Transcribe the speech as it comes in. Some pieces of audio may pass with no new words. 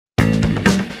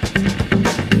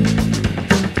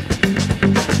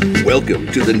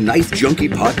Welcome to the Knife Junkie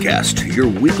podcast, your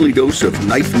weekly dose of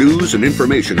knife news and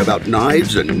information about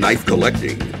knives and knife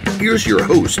collecting. Here's your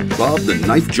host, Bob the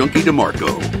Knife Junkie DeMarco.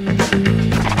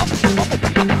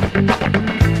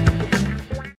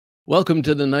 Welcome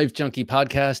to the Knife Junkie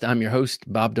podcast. I'm your host,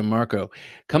 Bob DeMarco.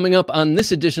 Coming up on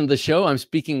this edition of the show, I'm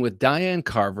speaking with Diane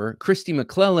Carver, Christy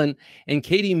McClellan, and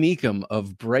Katie Meekum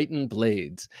of Brighten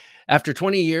Blades. After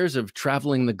 20 years of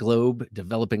traveling the globe,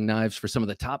 developing knives for some of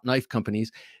the top knife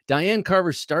companies, Diane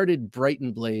Carver started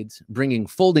Brighten Blades, bringing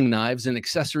folding knives and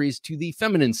accessories to the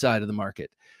feminine side of the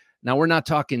market. Now, we're not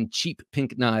talking cheap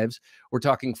pink knives. We're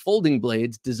talking folding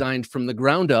blades designed from the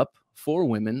ground up for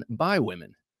women by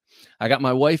women. I got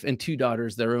my wife and two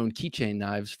daughters their own keychain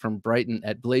knives from Brighton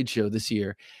at Blade Show this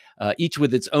year, each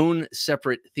with its own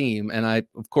separate theme. And I,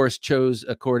 of course, chose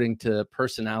according to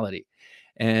personality.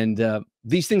 And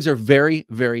these things are very,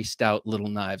 very stout little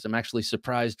knives. I'm actually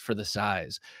surprised for the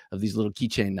size of these little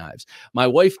keychain knives. My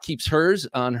wife keeps hers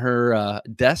on her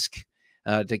desk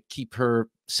to keep her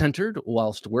centered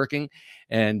whilst working.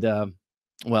 And,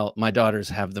 well, my daughters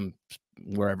have them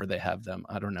wherever they have them.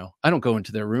 I don't know. I don't go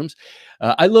into their rooms.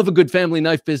 I love a good family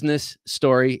knife business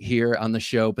story here on the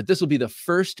show, but this will be the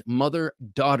first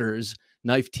mother-daughters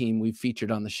knife team we've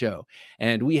featured on the show.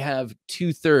 And we have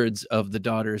 2/3 of the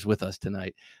daughters with us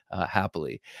tonight,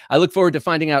 happily. I look forward to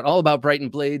finding out all about Brighten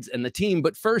Blades and the team.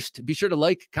 But first, be sure to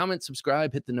like, comment,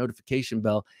 subscribe, hit the notification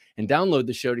bell, and download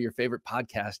the show to your favorite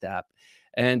podcast app.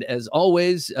 And as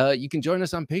always, you can join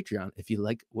us on Patreon if you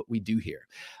like what we do here.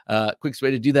 Quickest way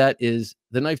to do that is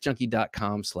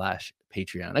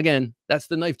TheKnifeJunkie.com/Patreon. Again, that's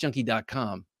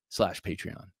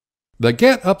TheKnifeJunkie.com/Patreon. The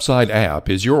Get Upside app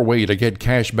is your way to get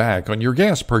cash back on your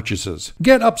gas purchases.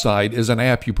 Get Upside is an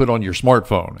app you put on your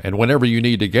smartphone, and whenever you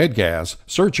need to get gas,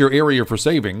 search your area for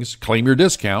savings, claim your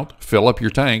discount, fill up your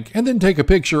tank, and then take a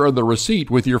picture of the receipt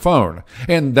with your phone.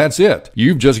 And that's it.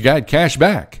 You've just got cash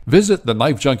back. Visit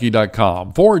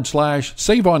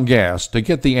TheKnifeJunkie.com/save on gas to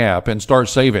get the app and start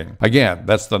saving. Again,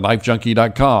 that's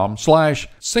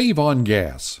TheKnifeJunkie.com/save on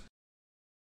gas.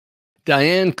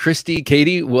 Diane, Christy,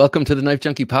 Katie, welcome to the Knife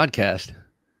Junkie podcast.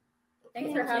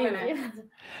 Thanks for having us.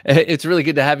 It's really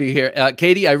good to have you here.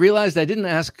 Katie, I realized I didn't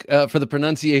ask for the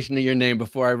pronunciation of your name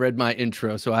before I read my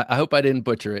intro, so I hope I didn't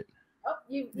butcher it. Oh,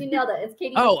 you nailed it. It's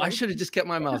Katie. Oh, I should have just kept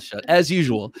my mouth shut, as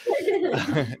usual.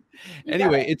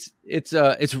 Anyway,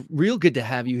 it's real good to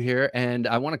have you here, and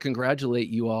I want to congratulate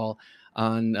you all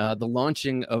on the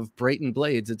launching of Brighten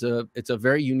Blades. It's a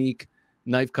very unique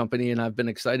knife company, and I've been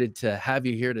excited to have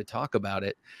you here to talk about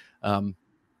it.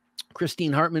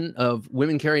 Christine Hartman of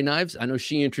Women Carry Knives. I know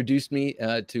she introduced me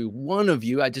to one of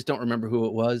you. I just don't remember who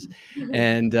it was.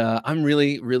 And I'm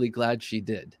really, really glad she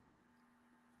did.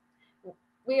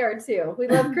 We are too. We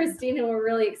love Christine, and we're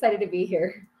really excited to be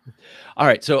here. All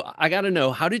right. So I got to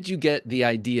know, how did you get the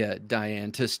idea,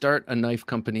 Diane, to start a knife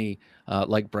company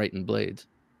like Brighten Blades?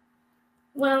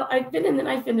 Well, I've been in the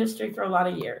knife industry for a lot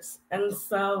of years. And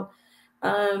so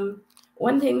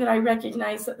one thing that I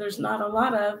recognize that there's not a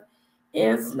lot of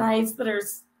is knives that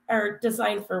are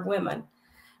designed for women.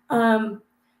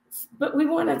 But we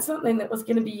wanted something that was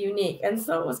going to be unique. And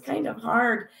so it was kind of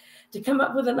hard to come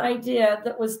up with an idea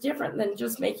that was different than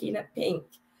just making it pink,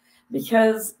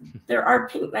 because there are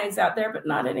pink knives out there, but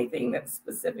not anything that's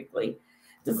specifically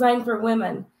designed for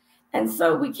women. And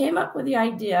so we came up with the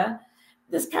idea.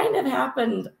 This kind of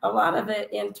happened, a lot of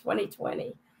it in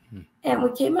 2020. And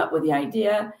we came up with the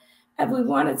idea of we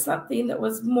wanted something that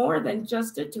was more than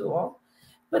just a tool,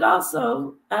 but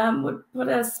also would put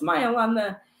a smile on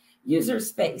the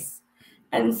user's face.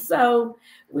 And so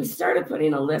we started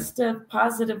putting a list of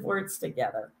positive words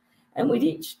together, and we'd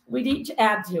each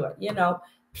add to it,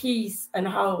 peace and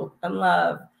hope and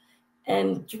love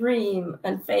and dream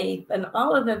and faith and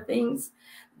all of the things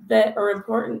that are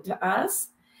important to us.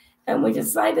 And we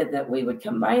decided that we would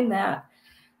combine that.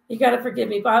 You got to forgive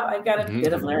me, Bob. I've got a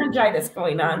bit of laryngitis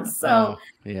going on, so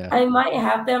I might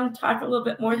have them talk a little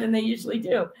bit more than they usually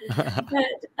do.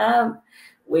 But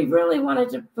we really wanted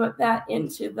to put that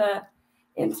into the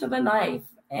knife,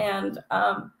 and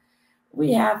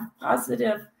we have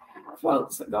positive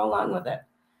quotes that go along with it.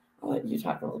 I'll let you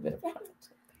talk a little bit about it.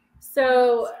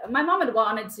 So my mom had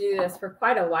wanted to do this for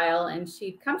quite a while, and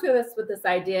she'd come to us with this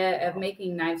idea of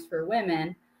making knives for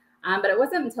women. But it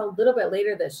wasn't until a little bit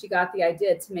later that she got the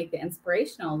idea to make the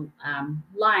inspirational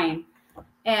line.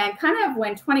 And kind of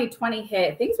when 2020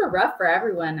 hit, things were rough for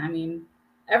everyone. I mean,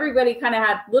 everybody kind of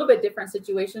had a little bit different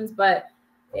situations, but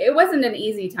it wasn't an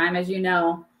easy time, as you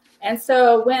know. And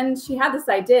so when she had this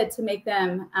idea to make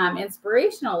them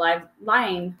inspirational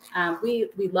line, we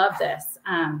love this.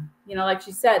 Like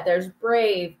she said, there's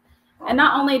brave, And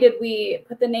not only did we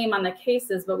put the name on the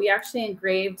cases, but we actually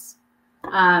engraved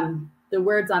the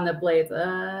words on the blades.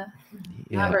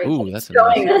 Yeah. Right. Ooh, that's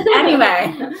showing nice. them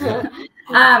anyway.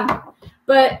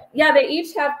 But yeah, they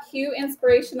each have cute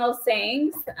inspirational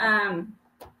sayings.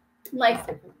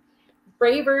 Like,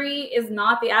 bravery is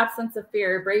not the absence of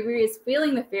fear. Bravery is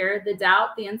feeling the fear, the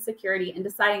doubt, the insecurity, and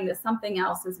deciding that something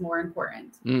else is more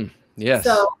important. Yes.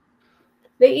 So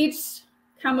they each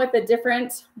come with a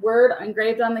different word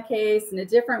engraved on the case and a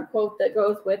different quote that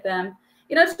goes with them.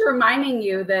 You know, just reminding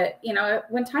you that, you know,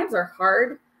 when times are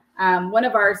hard, one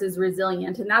of ours is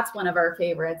resilient, and that's one of our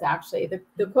favorites, actually.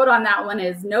 The quote on that one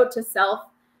is, note to self,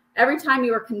 every time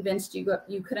you were convinced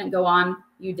you couldn't go on,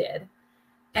 you did.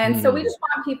 And so we just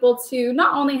want people to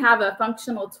not only have a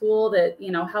functional tool that,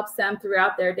 you know, helps them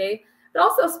throughout their day, but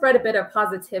also spread a bit of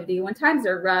positivity. When times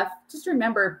are rough, just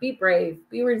remember, be brave,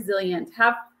 be resilient,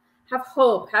 have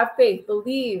hope, have faith,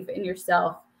 believe in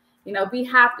yourself, you know, be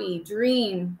happy,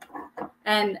 dream.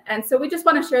 And so we just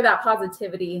want to share that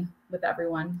positivity with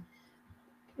everyone.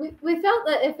 We felt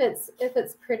that if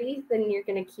it's pretty, then you're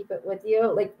going to keep it with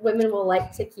you. Like, women will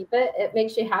like to keep it. It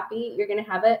makes you happy. You're going to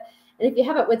have it. And if you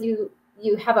have it with you,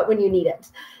 you have it when you need it.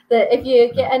 That if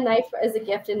you get a knife as a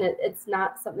gift and it's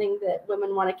not something that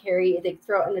women want to carry, they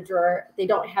throw it in a drawer, they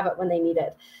don't have it when they need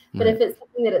it. But if it's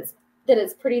something that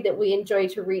it's pretty, that we enjoy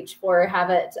to reach for, have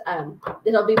it,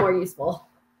 it'll be more useful.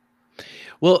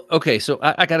 Well, okay, so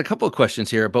I got a couple of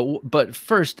questions here, but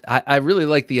first, I really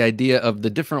like the idea of the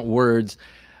different words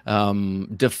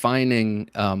defining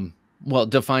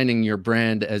your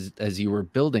brand as you were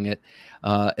building it,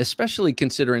 especially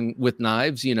considering with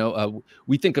knives. You know,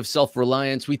 we think of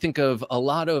self-reliance, we think of a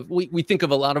lot of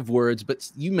words,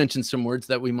 but you mentioned some words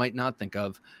that we might not think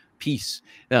of. Peace.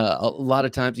 A lot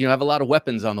of times, you know, I have a lot of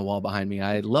weapons on the wall behind me.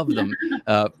 I love them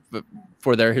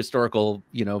for their historical,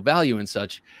 you know, value and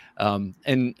such.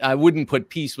 And I wouldn't put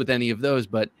peace with any of those,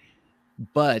 but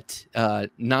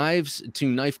knives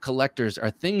to knife collectors are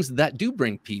things that do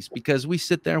bring peace, because we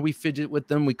sit there, we fidget with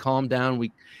them, we calm down,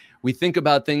 we think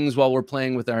about things while we're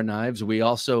playing with our knives. We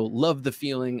also love the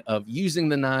feeling of using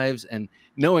the knives and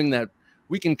knowing that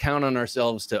we can count on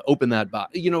ourselves to open that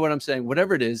box. You know what I'm saying?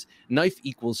 Whatever it is, knife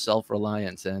equals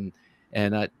self-reliance, and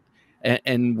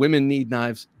women need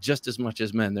knives just as much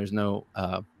as men. There's no.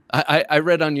 I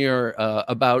read on your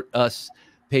About Us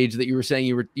page that you were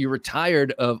saying you were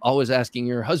tired of always asking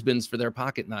your husbands for their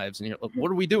pocket knives, and you're like,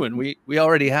 what are we doing? We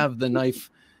already have the knife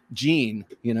gene,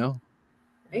 you know.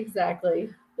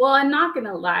 Exactly. Well, I'm not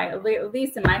gonna lie, at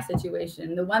least in my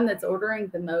situation, the one that's ordering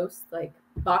the most, like,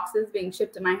 boxes being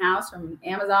shipped to my house from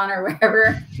Amazon or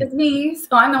wherever, is me. So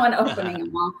I'm the one opening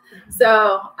them all.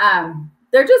 So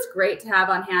they're just great to have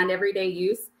on hand, everyday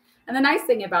use. And the nice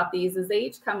thing about these is they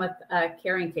each come with a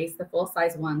carrying case, the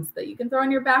full-size ones that you can throw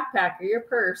in your backpack or your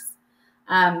purse.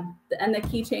 And the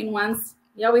keychain ones,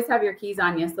 you always have your keys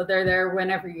on you, so they're there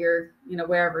whenever you're, you know,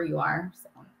 wherever you are. So.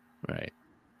 Right.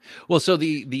 Well, so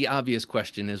the obvious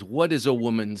question is, what is a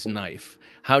woman's knife?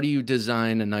 How do you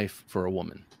design a knife for a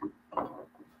woman?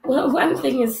 Well, one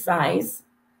thing is size.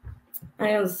 I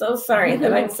am so sorry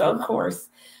that I'm so coarse,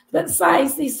 but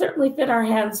size, these certainly fit our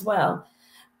hands well.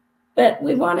 But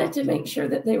we wanted to make sure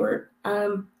that they were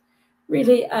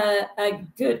really a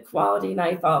good quality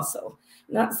knife also.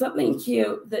 Not something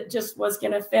cute that just was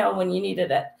going to fail when you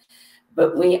needed it.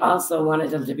 But we also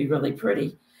wanted them to be really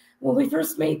pretty. When we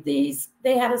first made these,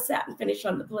 they had a satin finish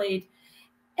on the blade,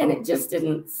 and it just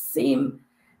didn't seem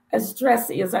as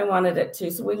dressy as I wanted it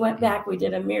to. So we went back, we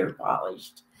did a mirror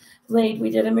polished blade, we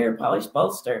did a mirror polished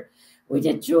bolster, we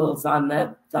did jewels on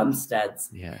the thumb studs.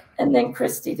 Yeah. And then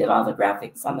Christy did all the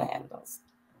graphics on the handles.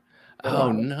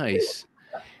 Oh, nice.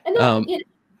 And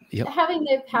having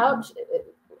the pouch,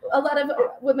 a lot of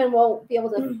women won't be able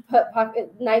to put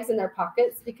knives in their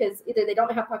pockets because either they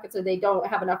don't have pockets or they don't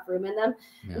have enough room in them.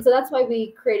 Yeah. And so that's why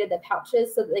we created the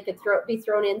pouches, so that they could be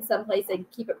thrown in someplace and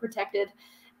keep it protected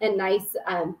and nice.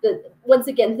 Once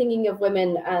again, thinking of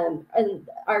women, and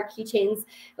our keychains,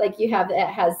 like you have, it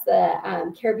has the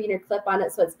carabiner clip on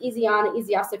it, so it's easy on,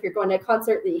 easy off. So if you're going to a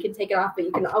concert, that you can take it off, but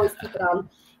you can always keep it on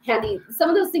handy. Some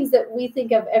of those things that we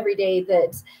think of every day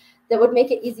that would make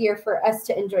it easier for us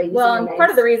to enjoy using. Well, and part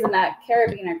of the reason that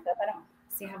carabiner clip, I don't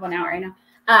see I have one out right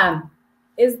now,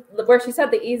 is where she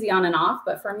said the easy on and off.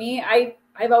 But for me,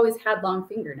 I've always had long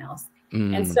fingernails,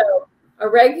 and so a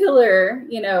regular,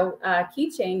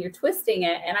 keychain, you're twisting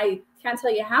it, and I can't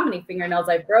tell you how many fingernails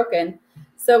I've broken.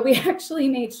 So we actually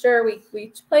made sure we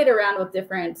played around with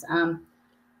different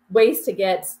ways to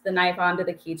get the knife onto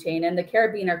the keychain, and the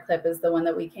carabiner clip is the one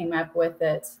that we came up with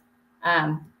that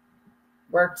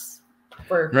works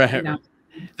for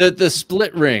The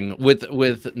split ring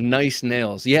with nice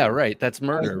nails. Yeah, right. That's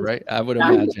murder, right? I would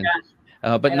imagine.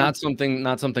 But not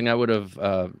something I would have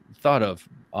thought of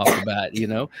off the bat, you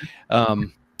know.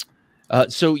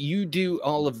 So you do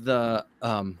all of the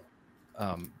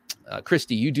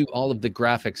Christy, you do all of the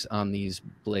graphics on these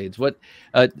blades. What?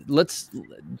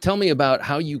 Tell me about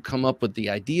how you come up with the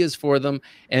ideas for them,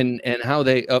 and how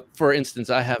they. For instance,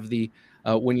 I have the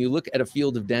when you look at a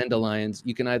field of dandelions,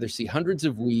 you can either see hundreds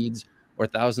of weeds or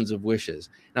thousands of wishes.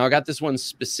 Now, I got this one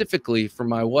specifically for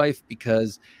my wife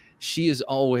because she is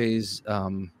always,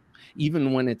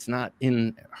 even when it's not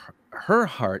in her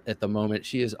heart at the moment,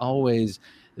 she is always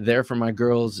there for my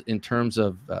girls in terms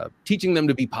of teaching them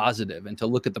to be positive and to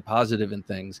look at the positive in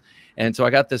things. And so I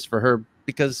got this for her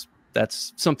because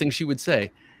that's something she would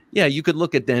say. Yeah, you could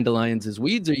look at dandelions as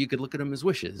weeds, or you could look at them as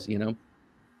wishes, you know?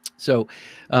 So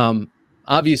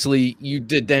obviously you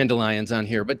did dandelions on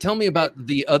here, but tell me about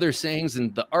the other sayings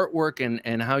and the artwork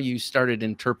and how you started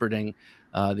interpreting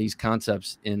these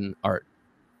concepts in art.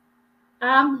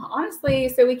 Honestly,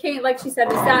 so we came, like she said,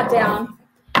 we sat down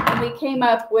and we came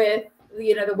up with,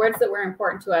 you know, the words that were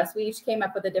important to us. We each came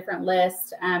up with a different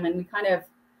list, and we kind of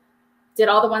did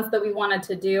all the ones that we wanted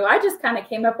to do. I just kind of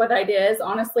came up with ideas.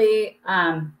 Honestly,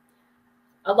 a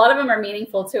lot of them are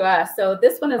meaningful to us. So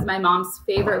this one is my mom's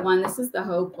favorite one. This is the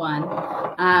hope one.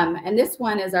 And this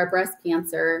one is our breast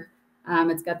cancer.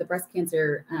 It's got the breast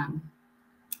cancer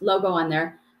logo on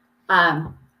there.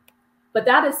 But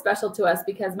that is special to us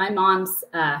because my mom's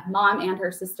mom and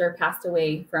her sister passed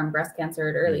away from breast cancer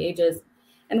at early ages.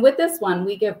 And with this one,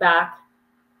 we give back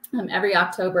every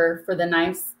October for the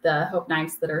knives, the Hope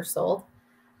knives that are sold.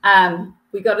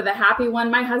 We go to the happy one.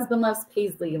 My husband loves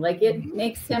paisley. Like, it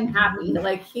makes him happy.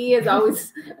 Like, he is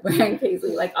always wearing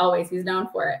paisley, like always. He's known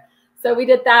for it. So we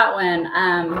did that one.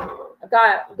 I've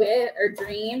got Wit or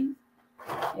Dream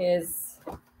is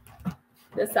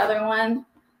this other one.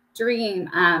 Dream.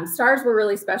 Stars were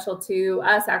really special to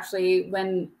us, actually.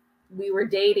 When we were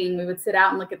dating, we would sit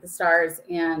out and look at the stars,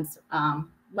 and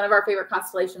one of our favorite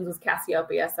constellations was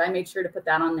Cassiopeia, so I made sure to put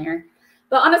that on there.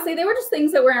 But honestly, they were just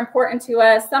things that were important to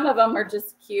us. Some of them were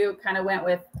just cute, kind of went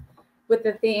with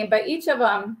the theme, but each of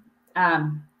them,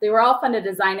 they were all fun to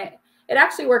design. It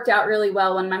actually worked out really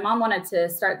well. When my mom wanted to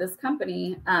start this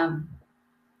company,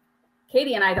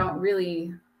 Katie and I don't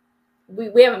really,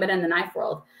 we haven't been in the knife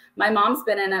world. My mom's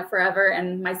been in it forever,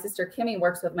 and my sister Kimmy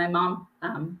works with my mom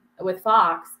with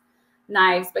Fox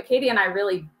knives, but Katie and I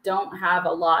really didn't have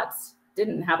a lot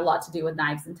to do with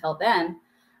knives until then.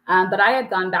 But I had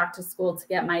gone back to school to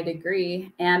get my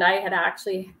degree, and I had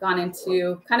actually gone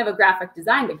into kind of a graphic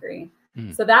design degree.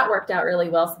 So that worked out really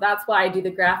well. So that's why I do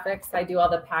the graphics. I do all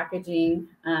the packaging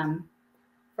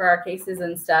for our cases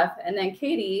and stuff. And then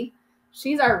Katie,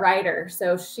 she's our writer.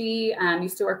 So she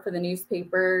used to work for the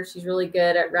newspaper. She's really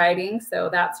good at writing. So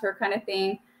that's her kind of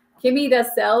thing. Kimmy does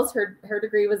sales. Her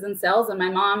degree was in sales, and my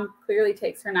mom clearly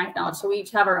takes her knife knowledge. So we each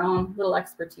have our own little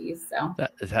expertise. So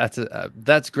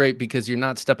that's great, because you're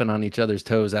not stepping on each other's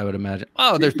toes, I would imagine.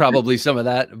 Oh, there's probably some of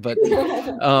that, but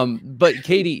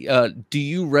Katie, do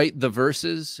you write the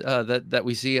verses that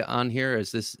we see on here?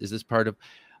 Is this part of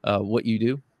what you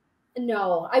do?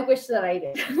 No, I wish that I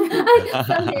did. Someday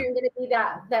I'm going to be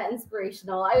that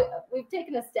inspirational. We've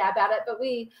taken a stab at it, but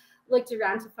we looked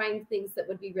around to find things that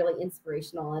would be really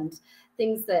inspirational and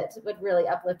things that would really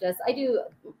uplift us. I do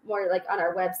more like on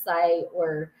our website,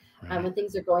 or when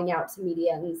things are going out to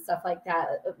media and stuff like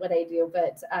that, what I do.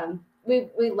 But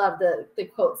we love the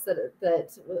quotes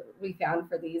that we found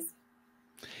for these.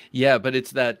 Yeah, but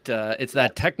it's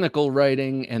that technical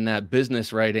writing and that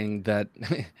business writing that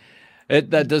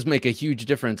that does make a huge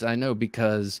difference. I know,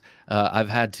 because I've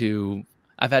had to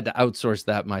outsource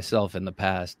that myself in the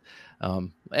past.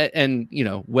 And you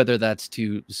know, whether that's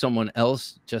to someone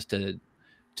else just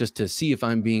to see if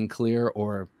I'm being clear,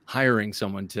 or hiring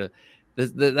someone to,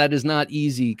 that is not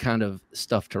easy kind of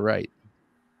stuff to write.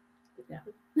 Yeah.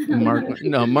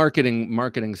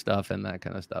 Marketing stuff and that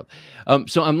kind of stuff.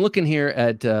 So I'm looking here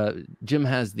at Jim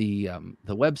has the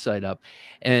website up,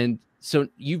 and so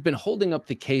you've been holding up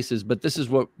the cases, but this is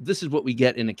what we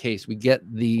get in a case. We get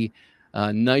the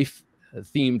knife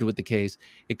themed with the case.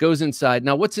 It goes inside.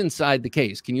 Now, what's inside the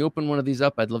case? Can you open one of these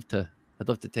up? I'd love to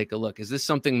take a look. Is this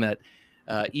something that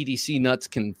EDC nuts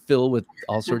can fill with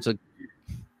all sorts of?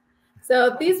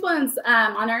 So these ones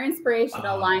on our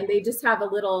inspirational line, they just have a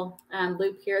little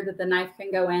loop here that the knife can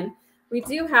go in. We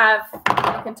do have,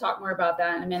 I can talk more about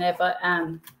that in a minute, but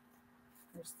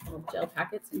there's little gel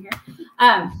packets in here.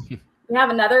 We have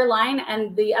another line,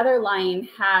 and the other line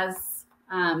has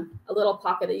a little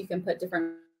pocket that you can put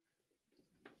different.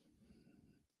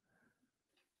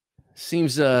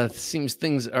 Seems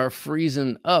things are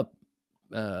freezing up.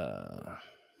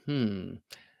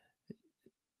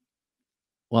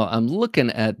 Well, I'm looking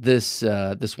at this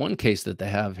this one case that they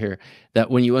have here that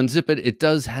when you unzip it, it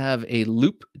does have a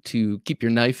loop to keep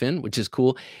your knife in, which is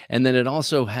cool. And then it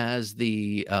also has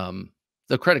the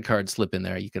credit card slip in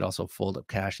there. You could also fold up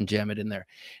cash and jam it in there.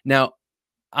 Now,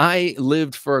 I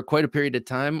lived for quite a period of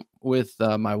time with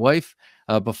my wife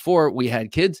before we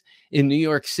had kids in New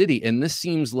York City. And this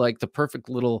seems like the perfect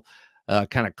little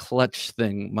kind of clutch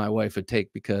thing my wife would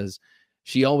take, because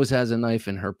she always has a knife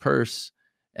in her purse.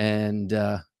 And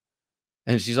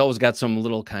she's always got some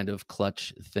little kind of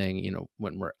clutch thing, you know,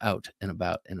 when we're out and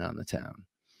about and on the town.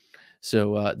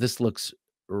 So this looks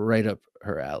right up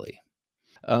her alley.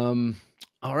 All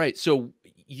right. So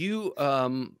you,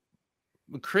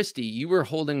 Christy, you were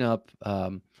holding up,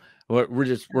 we're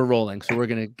rolling. So we're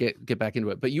going to get back into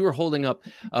it, but you were holding up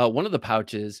one of the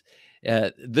pouches.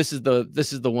 This is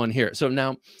the one here. So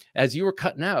now as you were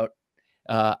cutting out,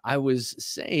 I was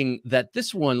saying that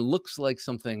this one looks like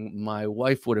something my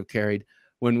wife would have carried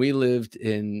when we lived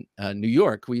in New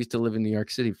York. We used to live in New York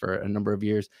City for a number of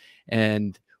years,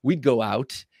 and we'd go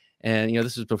out, and, you know,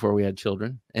 this was before we had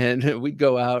children, and we'd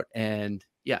go out, and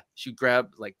yeah, she'd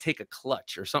grab, like, take a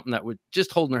clutch or something that would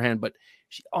just hold in her hand, but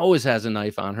she always has a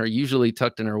knife on her, usually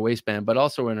tucked in her waistband, but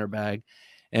also in her bag.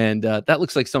 And that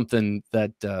looks like something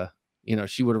that, you know,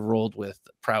 she would have rolled with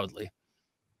proudly.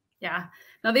 Yeah.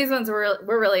 No, these ones we're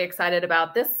really excited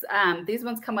about. These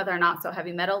ones come with our not so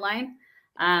heavy metal line.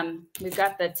 We've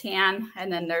got the tan,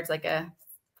 and then there's like a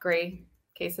gray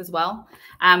case as well.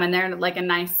 And they're like a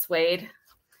nice suede.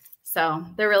 So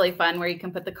they're really fun, where you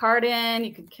can put the card in,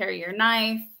 you could carry your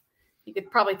knife, you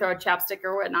could probably throw a chapstick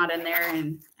or whatnot in there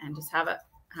and just have it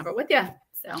with you.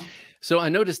 So I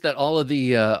noticed that all of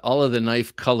the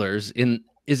knife colors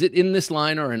is it in this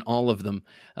line or in all of them?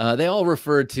 They all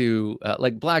refer to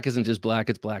like black isn't just black,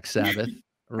 it's Black Sabbath.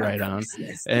 Right on.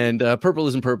 Yes. And purple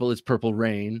isn't purple, it's Purple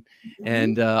Rain. Mm-hmm.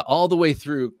 And all the way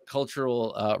through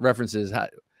cultural references.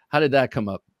 How did that come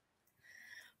up?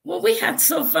 Well, we had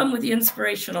so fun with the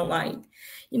inspirational line,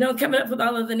 you know, coming up with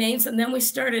all of the names. And then we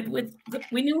started with,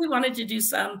 we knew we wanted to do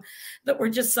some that were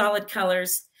just solid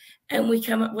colors. And we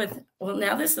come up with, well,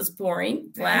 now this is boring,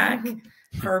 black,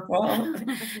 purple.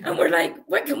 And we're like,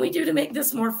 what can we do to make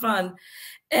this more fun?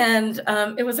 And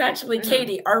it was actually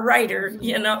Katie, our writer,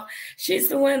 you know, she's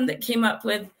the one that came up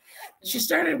with, she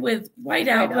started with White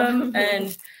Album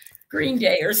and Green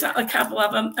Day or so, a couple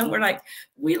of them. And we're like,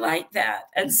 we like that.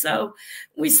 And so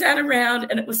we sat around,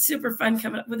 and it was super fun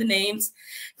coming up with the names,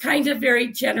 kind of very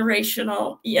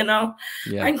generational, you know.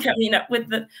 Yeah. I'm coming up with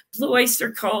the Blue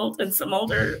Oyster Cult and some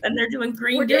older, and they're doing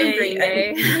Green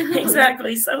Day.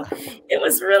 Exactly. So it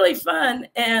was really fun.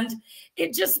 And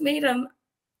it just made them,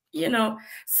 you know,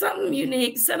 something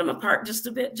unique, set them apart just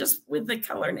a bit, just with the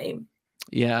color name.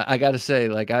 Yeah, I got to say,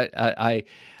 like, I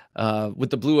with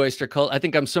the Blue Oyster Cult, I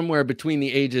think I'm somewhere between the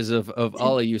ages of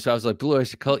all of you. So I was like, Blue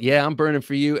Oyster Cult, yeah, I'm burning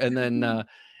for you. And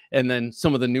then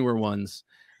some of the newer ones,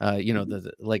 you know,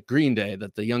 like Green Day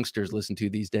that the youngsters listen to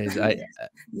these days.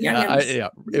 Yeah,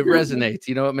 it resonates.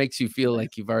 You know, it makes you feel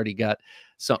like you've already got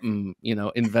something, you know,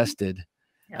 invested.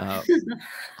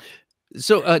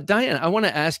 So, Diane, I want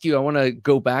to ask you, I want to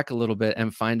go back a little bit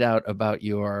and find out about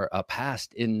your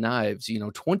past in knives. You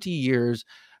know, 20 years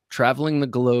traveling the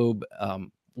globe,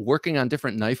 working on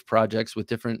different knife projects with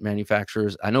different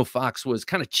manufacturers. I know Fox was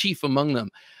kind of chief among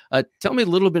them. Tell me a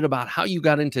little bit about how you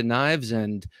got into knives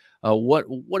and what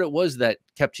it was that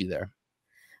kept you there.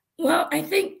 Well, I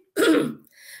think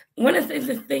one of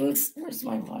the things, where's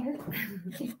my water?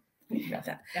 You got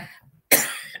that. Yeah.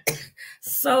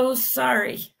 So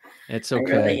sorry. It's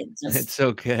okay. It's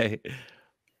okay.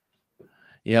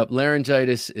 Yep,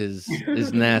 laryngitis is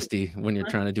nasty when you're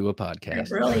trying to do a podcast.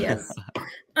 It really is.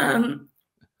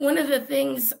 One of the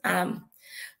things,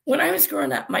 when I was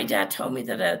growing up, my dad told me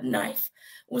that a knife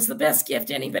was the best gift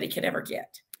anybody could ever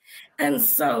get. And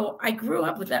so I grew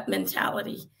up with that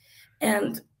mentality.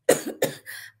 And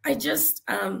I just,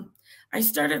 I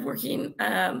started working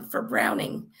for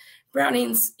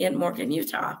Browning's in Morgan,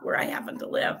 Utah, where I happen to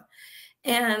live.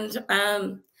 And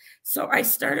so I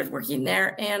started working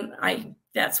there, and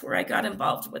that's where I got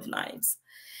involved with knives.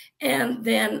 And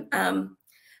then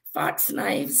Fox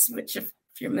Knives, which if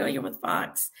you're familiar with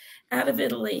Fox, out of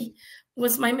Italy,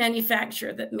 was my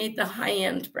manufacturer that made the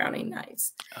high-end Browning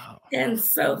knives. Oh. And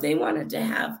so they wanted to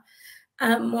have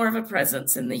more of a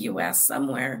presence in the U.S.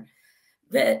 somewhere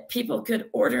that people could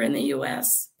order in the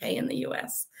U.S., pay in the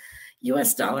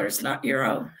U.S. dollars, not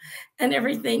euro, and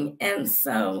everything. And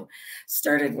so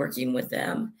started working with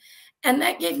them. And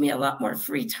that gave me a lot more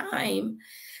free time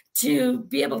to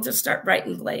be able to start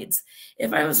Brighten Blades.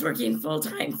 If I was working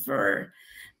full-time for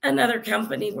another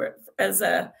company where, as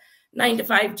a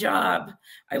 9-to-5 job,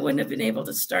 I wouldn't have been able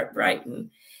to start Brighten.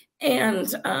 And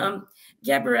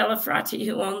Gabriella Frati,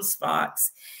 who owns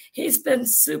Fox, he's been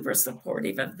super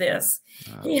supportive of this.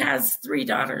 Wow. He has 3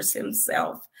 daughters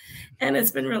himself, and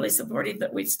it's been really supportive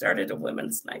that we started a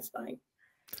women's knife line.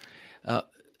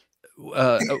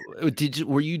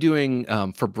 Were you doing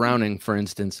for Browning, for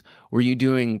instance, were you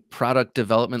doing product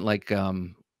development, like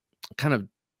kind of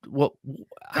what?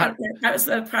 I was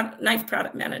the knife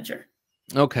product manager.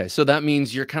 Okay, so that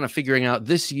means you're kind of figuring out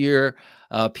this year,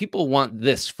 people want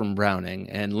this from Browning,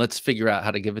 and let's figure out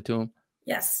how to give it to them.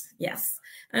 Yes, yes.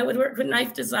 I would work with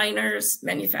knife designers,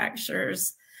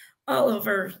 manufacturers all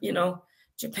over, you know,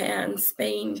 Japan,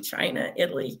 Spain, China,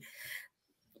 Italy,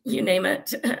 you name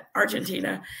it,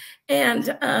 Argentina, and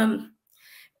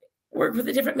work with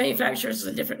the different manufacturers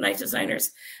and different knife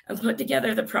designers and put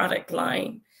together the product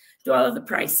line, do all of the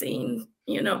pricing,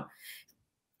 you know,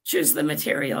 choose the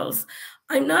materials.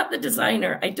 I'm not the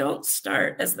designer. I don't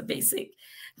start as the basic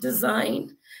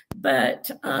design, but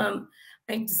I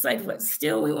decide what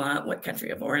steel we want, what country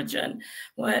of origin,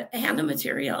 what handle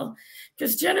material.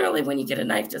 Because generally when you get a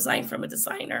knife design from a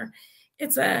designer,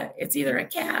 it's either a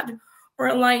CAD or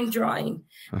a line drawing.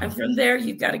 And from there,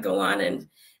 you've got to go on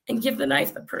and give the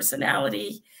knife the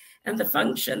personality and the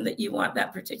function that you want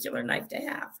that particular knife to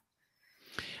have.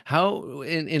 How,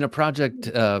 in a project,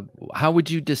 how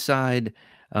would you decide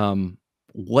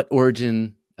what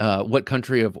origin, what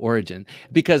country of origin?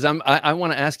 Because I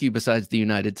want to ask you, besides the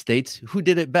United States, who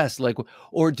did it best? Like,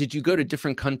 or did you go to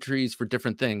different countries for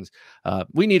different things?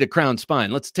 We need a crown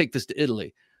spine. Let's take this to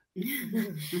Italy.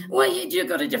 Well, you do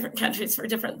go to different countries for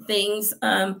different things.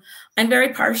 I'm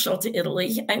very partial to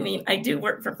Italy. I mean, I do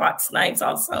work for Fox Knives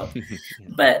also,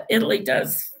 but Italy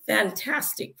does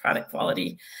fantastic product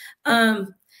quality.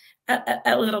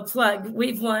 A little plug,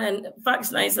 we've won,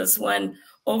 Fox Knives has won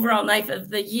overall knife of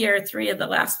the year 3 of the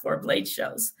last 4 blade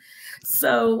shows.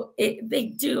 So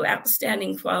they do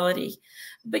outstanding quality,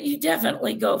 but you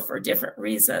definitely go for different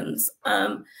reasons.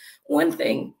 One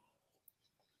thing,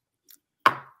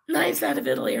 knives out of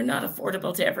Italy are not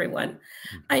affordable to everyone.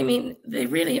 I mean, they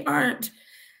really aren't.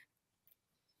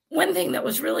 One thing that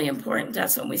was really important to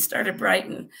us when we started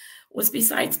Brighten was,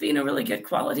 besides being a really good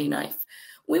quality knife,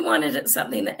 we wanted it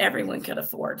something that everyone could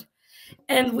afford.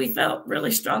 And we felt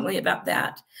really strongly about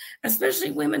that,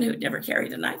 especially women who'd never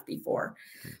carried a knife before,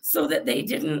 so that they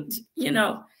didn't, you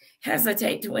know,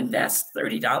 hesitate to invest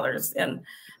 $30 in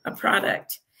a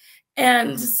product.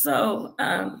 And so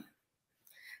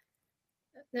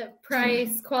the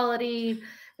price, quality,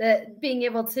 the being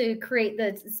able to create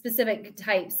the specific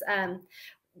types.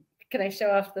 Can I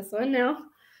show off this one now?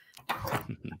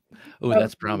 Oh,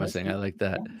 that's promising. I like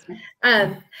that.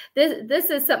 This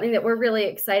is something that we're really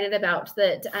excited about,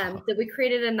 that that we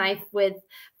created a knife with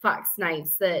Fox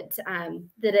Knives, that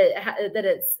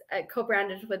it's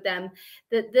co-branded with them.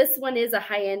 That this one is a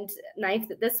high-end knife.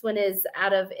 That this one is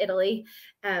out of Italy,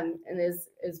 and is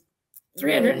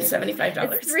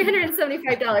 $375. It's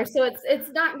 $375. So it's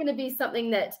not going to be something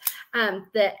that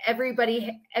that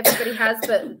everybody has,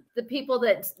 but the people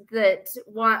that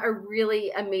want a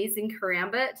really amazing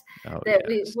karambit,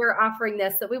 we're offering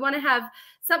this, that we want to have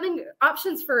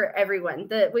options for everyone,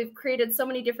 that we've created so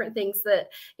many different things that,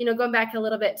 you know, going back a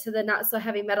little bit to the not so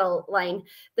heavy metal line,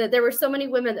 that there were so many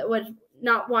women that would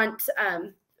not want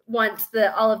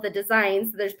all of the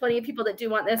designs. There's plenty of people that do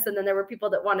want this, and then there were people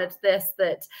that wanted this,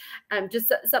 that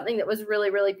just something that was really,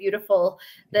 really beautiful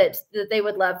that they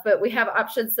would love. But we have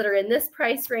options that are in this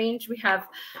price range. We have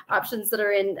options that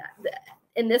are in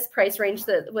this price range,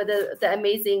 that with the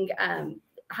amazing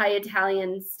high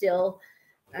Italian steel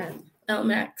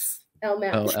LMAX. Oh,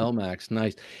 LMAX,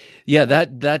 nice. Yeah,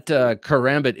 that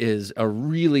karambit is a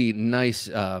really nice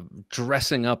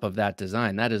dressing up of that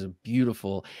design. That is a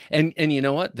beautiful, and you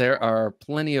know what? There are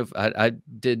plenty of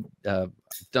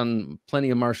done plenty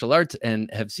of martial arts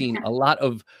and have seen a lot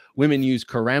of women use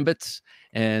karambits,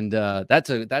 and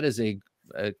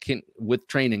with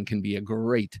training can be a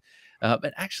great.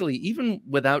 But actually, even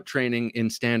without training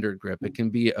in standard grip, it can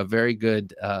be a very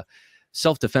good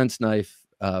self-defense knife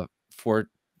for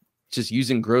just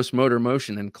using gross motor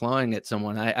motion and clawing at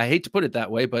someone. I hate to put it that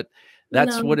way, but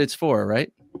that's what it's for,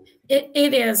 right?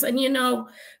 It is. And, you know,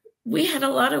 we had a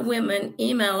lot of women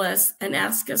email us and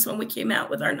ask us when we came out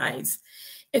with our knives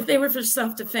if they were for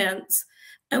self-defense.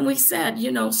 And we said, you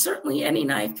know, certainly any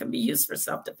knife can be used for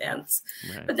self-defense,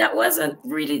 right. But that wasn't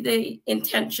really the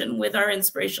intention with our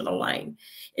inspirational line.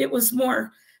 It was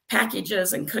more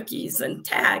packages and cookies and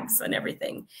tags and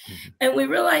everything. And we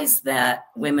realized that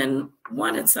women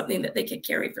wanted something that they could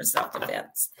carry for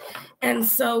self-defense. And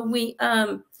so we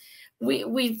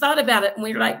thought about it, and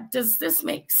we were like, does this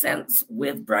make sense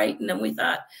with Brighten? And we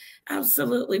thought,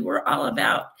 absolutely. We're all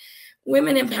about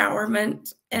women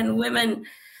empowerment and women,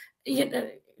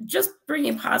 just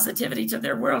bringing positivity to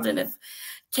their world. And if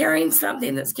carrying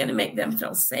something that's going to make them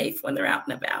feel safe when they're out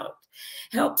and about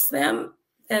helps them,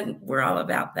 and we're all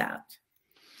about that.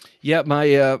 Yeah,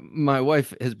 my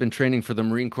wife has been training for the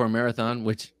Marine Corps Marathon,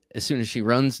 which as soon as she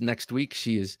runs next week,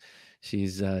 she's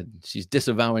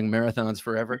disavowing marathons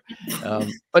forever,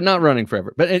 but not running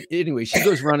forever. But anyway, she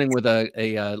goes running with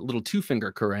a little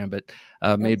 2-finger karambit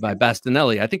made by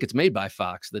Bastinelli. I think it's made by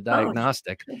Fox, the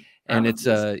diagnostic, and it's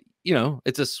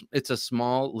it's a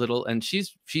small little, and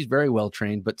she's very well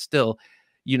trained, but still,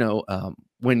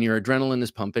 when your adrenaline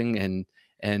is pumping and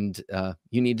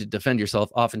you need to defend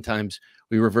yourself, oftentimes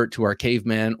we revert to our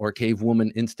caveman or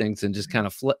cavewoman instincts and just kind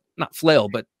of not flail,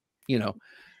 but you know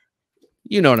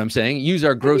what I'm saying? Use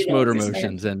our gross motor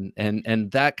motions, and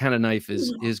that kind of knife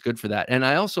is good for that. And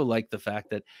I also like the fact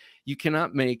that you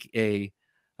cannot make a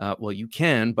well, you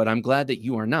can, but I'm glad that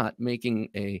you are not making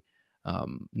a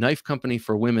knife company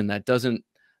for women that doesn't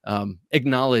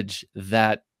acknowledge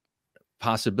that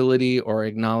possibility or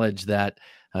acknowledge that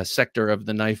sector of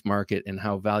the knife market and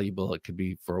how valuable it could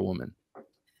be for a woman.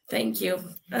 Thank you.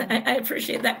 I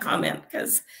appreciate that comment,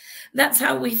 because that's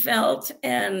how we felt,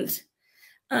 and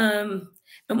I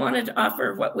wanted to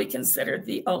offer what we considered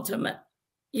the ultimate,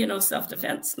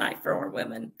 self-defense knife for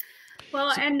women.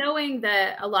 Well, and knowing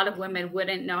that a lot of women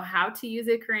wouldn't know how to use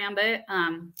a karambit,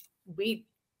 we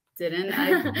didn't.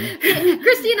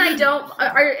 Christy and I don't.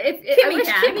 I wish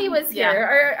Kimmy was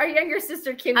here. Our younger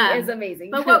sister Kimmy is amazing.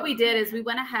 But what we did is we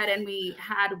went ahead and we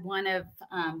had one of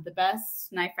the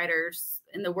best knife fighters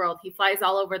in the world. He flies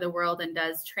all over the world and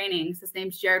does trainings. His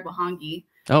name's Jared Wahongi.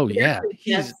 Oh yeah,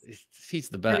 he's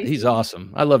the best. He's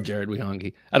awesome. I love Jared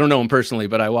Wahongi. I don't know him personally,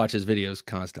 but I watch his videos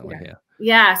constantly.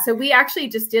 Yeah. So we actually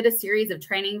just did a series of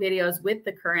training videos with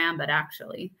the karambit.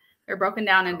 Actually, they're broken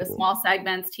down into small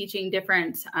segments, teaching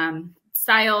different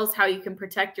styles, how you can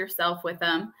protect yourself with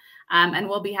them, and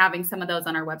we'll be having some of those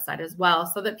on our website as well,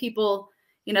 so that people,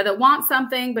 that want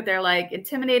something, but they're like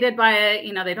intimidated by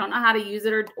it. They don't know how to use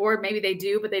it, or maybe they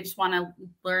do, but they just want to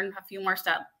learn a few more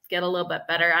steps, get a little bit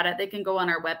better at it. They can go on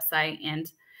our website and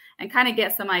kind of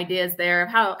get some ideas there of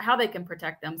how they can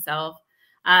protect themselves.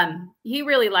 He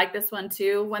really liked this one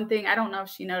too. One thing, I don't know if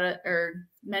she noted or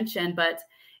mentioned, but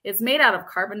it's made out of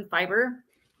carbon fiber.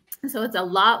 So it's a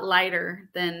lot lighter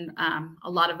than a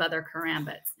lot of other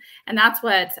karambits. And that's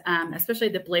what, especially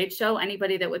the Blade Show,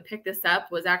 anybody that would pick this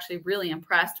up was actually really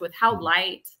impressed with how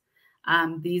light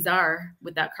these are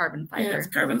with that carbon fiber. Yeah, it's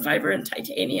carbon fiber and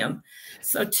titanium.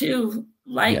 So two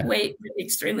lightweight,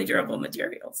 extremely durable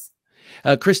materials.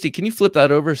 Christy, can you flip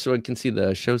that over so I can see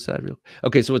the show side real?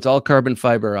 Okay, so it's all carbon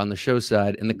fiber on the show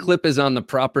side, and the clip is on the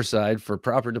proper side for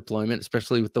proper deployment,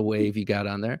 especially with the wave you got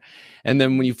on there. And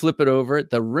then when you flip it over,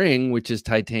 the ring, which is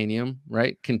titanium,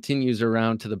 right, continues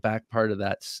around to the back part of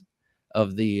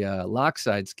the lock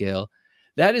side scale.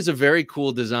 That is a very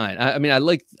cool design. I mean, I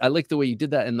like the way you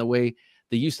did that, and the way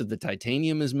the use of the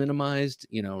titanium is minimized.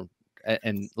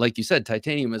 And like you said,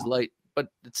 titanium is light, but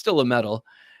it's still a metal.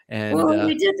 And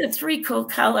we did the 3 cool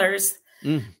colors,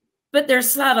 but they're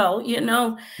subtle,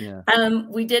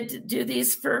 we did do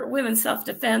these for women's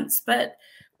self-defense, but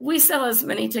we sell as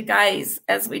many to guys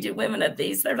as we do women of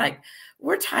these. They're like,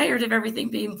 we're tired of everything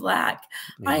being black.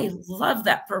 I love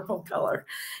that purple color,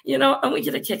 and we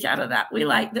get a kick out of that. We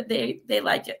like that they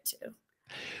like it too.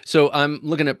 So I'm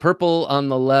looking at purple on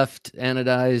the left,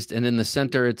 anodized, and in the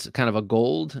center, it's kind of a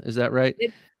gold. Is that right?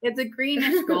 It's a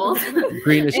greenish gold.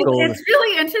 Greenish gold. It's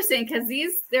really interesting because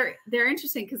they're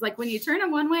interesting because, like, when you turn them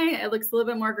one way, it looks a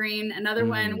little bit more green. Another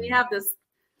one, we have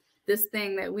this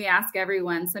thing that we ask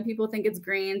everyone. Some people think it's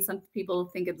green. Some people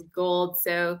think it's gold.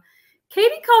 So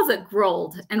Katie calls it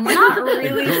grold, and we're not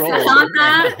really on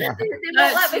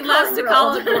that. She loves to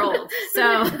call it grold.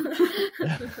 So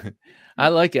I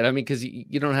like it. I mean, because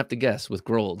you don't have to guess with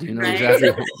grold. You know right?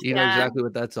 exactly. You know exactly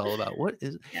what that's all about. What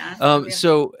is?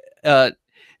 So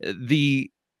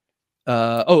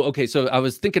okay. So I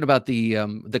was thinking about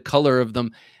the color of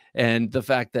them. And the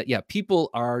fact that, people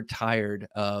are tired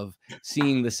of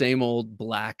seeing the same old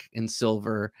black and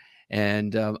silver.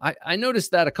 And I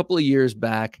noticed that a couple of years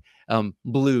back,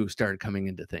 blue started coming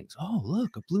into things. Oh,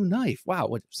 look, a blue knife. Wow.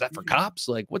 What is that for cops?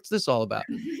 Like, what's this all about?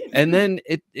 And then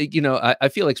I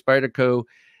feel like Spyderco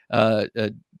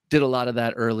did a lot of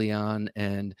that early on.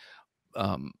 And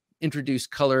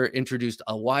introduced color, introduced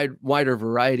a wider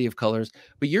variety of colors,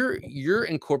 but you're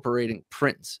incorporating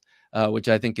prints, which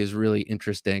I think is really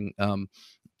interesting.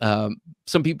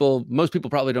 Most people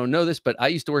probably don't know this, but I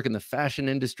used to work in the fashion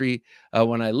industry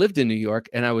when I lived in New York,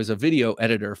 and I was a video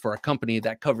editor for a company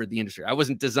that covered the industry. I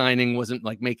wasn't designing, wasn't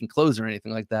like making clothes or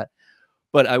anything like that,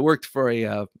 but I worked for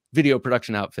a video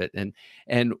production outfit, and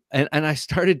I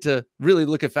started to really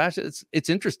look at fashion. It's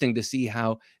interesting to see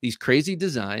how these crazy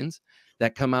designs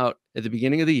that come out at the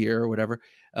beginning of the year or whatever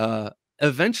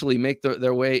eventually make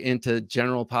their way into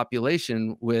general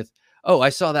population with, oh, I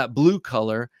saw that blue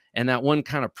color and that one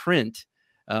kind of print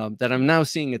that I'm now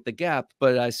seeing at the Gap,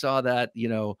 but I saw that, you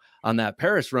know, on that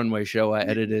Paris runway show I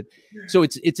edited. So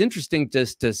it's interesting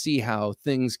just to see how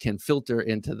things can filter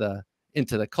into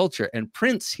the culture. And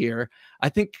prints here, I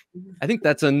think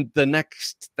that's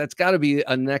that's got to be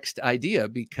a next idea,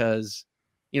 because,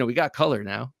 you know, we got color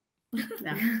now.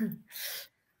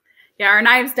 Yeah, our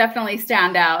knives definitely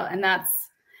stand out, and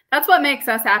that's what makes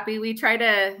us happy. We try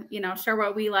to, you know, share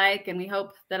what we like, and we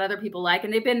hope that other people like,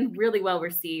 and they've been really well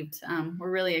received. We're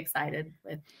really excited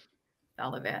with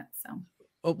all of it. So,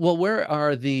 well, where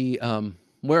are these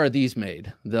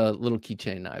made? The little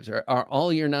keychain knives, are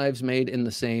all your knives made in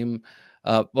the same?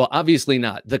 Well, obviously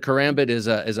not. The Karambit is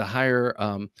a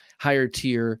higher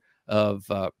tier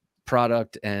of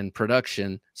product and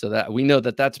production, so that we know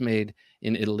that that's made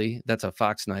in Italy. That's a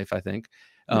fox knife, I think.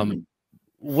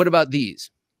 What about these?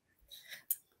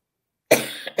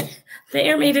 They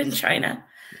are made in China.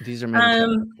 These are made in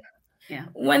China. Yeah.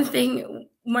 One thing,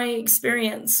 my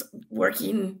experience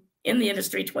working in the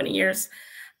industry 20 years,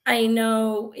 I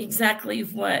know exactly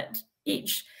what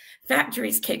each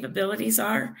factory's capabilities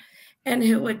are and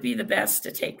who would be the best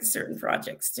to take certain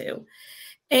projects to.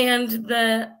 And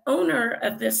the owner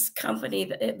of this company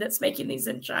that's making these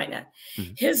in China,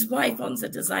 his wife owns a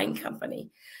design company.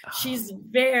 Oh. She's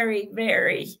very,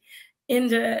 very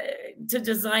into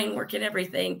design work and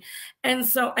everything. And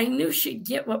so I knew she'd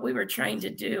get what we were trying to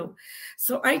do.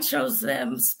 So I chose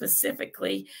them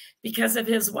specifically because of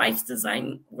his wife's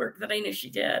design work that I knew she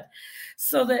did,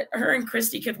 so that her and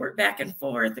Christy could work back and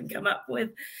forth and come up with,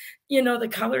 you know, the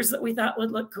colors that we thought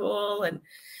would look cool. And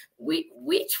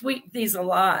we tweaked these a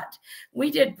lot.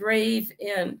 We did Brave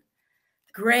in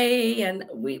gray, and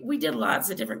we did lots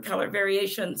of different color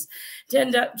variations to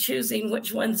end up choosing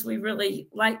which ones we really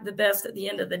liked the best at the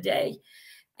end of the day.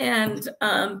 And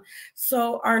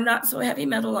so our Not So Heavy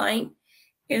Metal line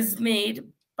is made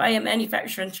by a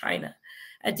manufacturer in China,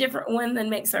 a different one than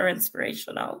makes our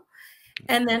inspirational.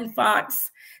 And then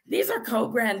Fox, these are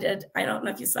co-branded. I don't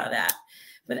know if you saw that,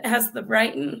 but it has the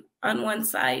Brighten on one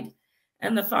side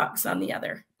and the Fox on the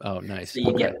other. Oh, nice. So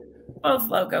you get both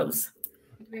logos.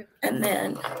 And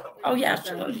then, oh yeah,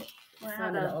 show them. One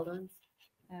of the old ones.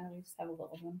 We just have a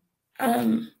little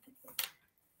one.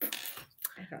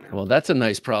 Well, that's a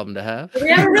nice problem to have. We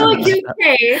have a really cute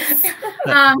case.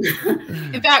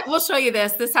 In fact, we'll show you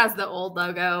this. This has the old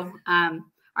logo.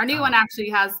 Our new one actually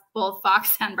has both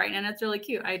Fox and Brighten, and it's really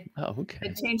cute. I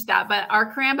changed that. But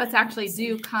our Karambits actually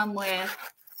do come with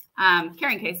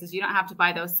carrying cases. You don't have to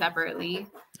buy those separately.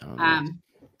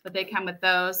 But they come with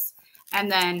those.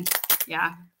 And then,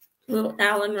 yeah. Little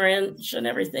Allen wrench and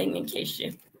everything in case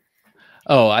you.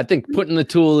 Oh, I think putting the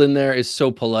tool in there is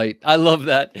so polite. I love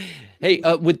that. Hey,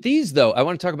 with these, though, I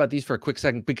want to talk about these for a quick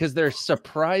second, because they're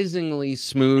surprisingly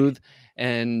smooth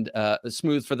and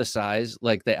smooth for the size.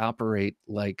 Like, they operate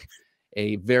like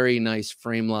a very nice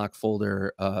frame lock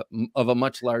folder of a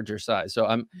much larger size. So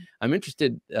I'm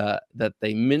interested that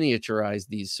they miniaturize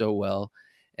these so well,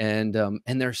 and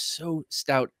they're so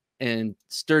stout and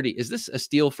sturdy. Is this a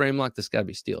steel frame lock? This got to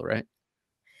be steel, right?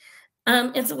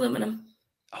 It's aluminum.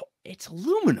 Oh, it's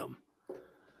aluminum.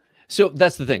 So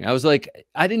that's the thing. I was like,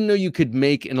 I didn't know you could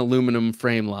make an aluminum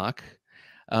frame lock.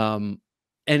 And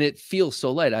it feels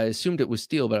so light. I assumed it was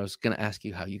steel, but I was going to ask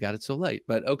you how you got it so light.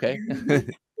 But okay.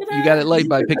 You got it light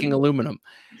by picking aluminum.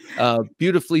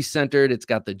 Beautifully centered. It's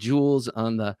got the jewels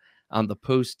on the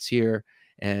posts here.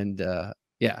 And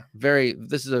yeah,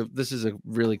 this is a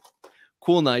really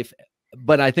cool knife.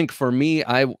 But I think for me,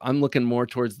 I'm looking more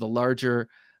towards the larger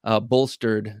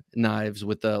bolstered knives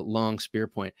with the long spear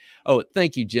point. Oh,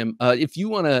 thank you, Jim. If you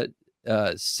want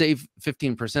to save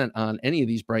 15% on any of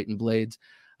these Brighten blades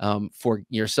for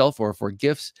yourself or for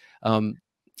gifts,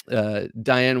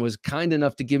 Diane was kind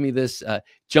enough to give me this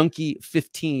Junkie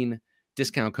 15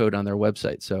 discount code on their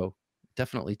website. So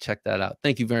definitely check that out.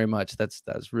 Thank you very much. That's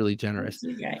really generous.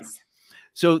 Thank you guys.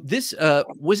 So this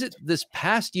was it this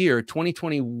past year,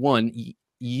 2021.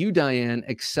 You, Diane,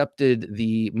 accepted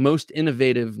the Most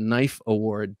Innovative Knife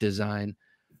Award design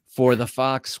for the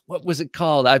Fox. What was it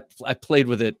called? I played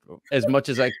with it as much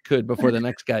as I could before the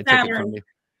next guy took it from me.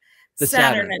 The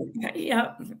Saturn.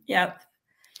 Yep. Yep.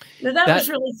 Now, that was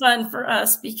really fun for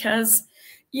us because,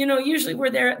 you know, usually we're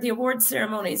there at the award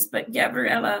ceremonies, but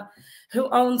Gabriella, who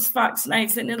owns Fox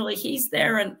Knives in Italy, he's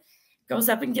there and goes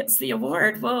up and gets the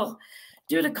award. Well,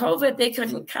 due to COVID, they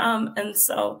couldn't come. And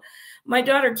so my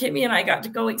daughter, Kimmy, and I got to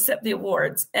go accept the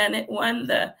awards, and it won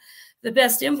the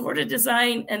best imported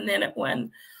design. And then it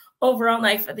won overall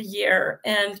knife of the year.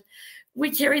 And we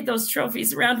carried those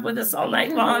trophies around with us all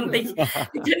night long. They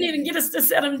couldn't even get us to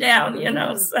set them down, you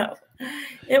know, so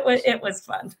it was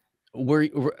fun. Were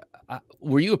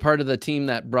you a part of the team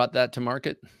that brought that to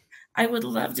market? I would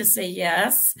love to say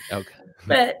yes. Okay.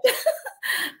 But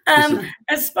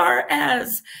as far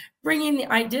as bringing the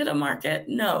idea to market,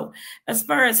 no. As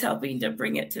far as helping to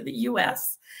bring it to the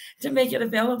U.S. to make it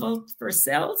available for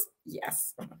sales,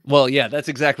 yes. Well, yeah, that's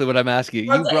exactly what I'm asking.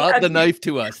 You brought the knife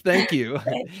to us. Thank you.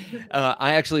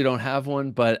 I actually don't have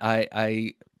one, but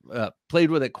I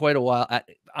played with it quite a while.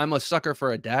 I'm a sucker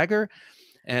for a dagger,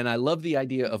 and I love the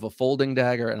idea of a folding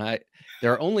dagger. And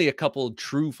there are only a couple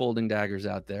true folding daggers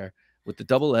out there with the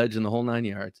double edge and the whole 9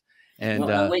 yards. And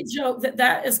we joke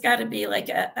that has got to be like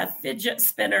a fidget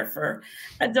spinner for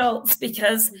adults,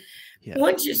 because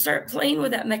once you start playing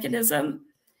with that mechanism,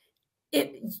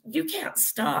 you can't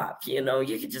stop. You know,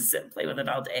 you can just sit and play with it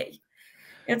all day.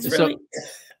 It's really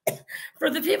for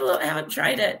the people who haven't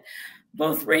tried it.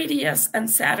 Both Radius and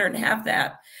Saturn have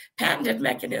that patented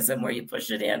mechanism where you push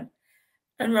it in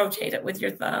and rotate it with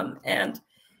your thumb, and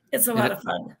it's a lot of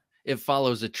fun. It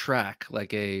follows a track,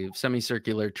 like a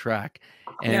semicircular track,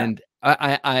 and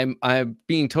I'm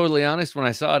being totally honest. When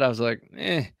I saw it, I was like,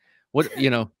 what, you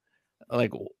know,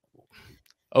 like,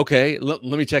 okay, let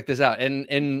me check this out.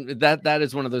 And that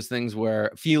is one of those things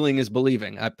where feeling is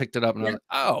believing. I picked it up and I was like,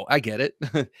 oh, I get it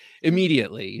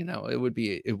immediately. You know, it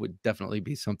would definitely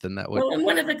be something that would. Well, and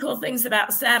one of the cool things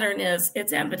about Saturn is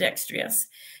it's ambidextrous.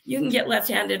 You can get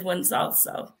left-handed ones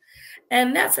also,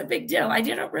 and that's a big deal. I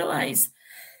didn't realize.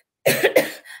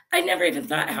 I never even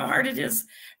thought how hard it is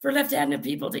for left-handed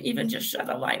people to even just shut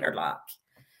a liner lock.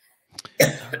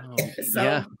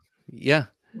 Yeah.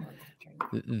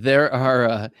 There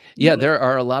are there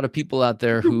are a lot of people out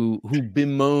there who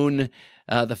bemoan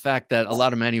the fact that a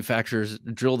lot of manufacturers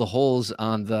drill the holes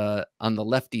on the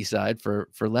lefty side for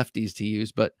lefties to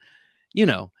use. But you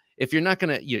know, if you're not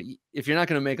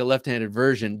gonna make a left-handed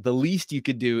version, the least you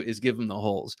could do is give them the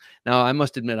holes. Now, I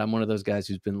must admit, I'm one of those guys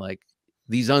who's been like,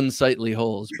 these unsightly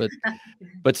holes,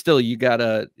 but still, you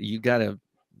gotta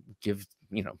give,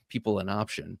 you know, people an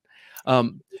option.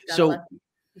 So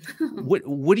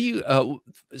what do you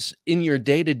in your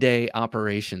day-to-day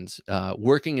operations,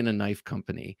 working in a knife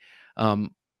company,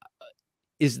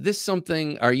 is this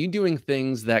something, are you doing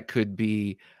things that could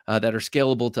be that are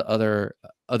scalable to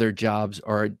other jobs,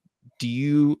 or do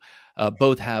you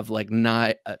both have like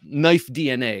knife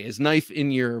DNA? Is knife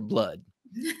in your blood?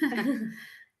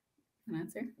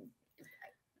 Answer.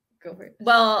 Go for it.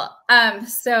 Well,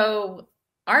 so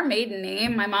our maiden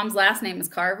name, my mom's last name is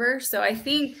Carver. So I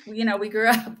think, you know, we grew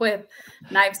up with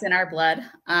knives in our blood.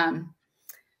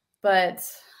 But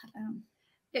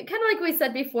kind of like we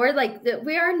said before, like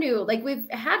we are new, like we've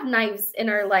had knives in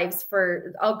our lives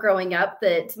for all growing up,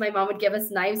 that my mom would give us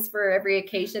knives for every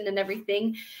occasion and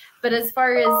everything. But as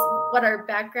far as what our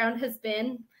background has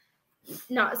been,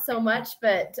 not so much,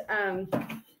 but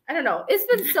I don't know. It's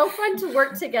been so fun to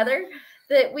work together,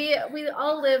 that we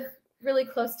all live really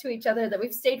close to each other, that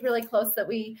we've stayed really close, that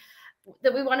we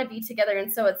want to be together.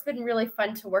 And so it's been really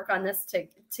fun to work on this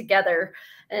together,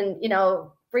 and, you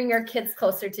know, bring our kids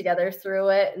closer together through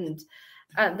it. And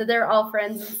that they're all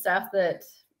friends and stuff. That,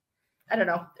 I don't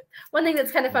know. One thing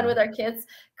that's kind of fun with our kids,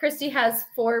 Christy has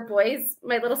 4 boys.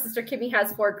 My little sister Kimmy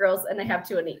has 4 girls, and they have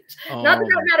 2 in each. Not that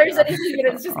that matters anything,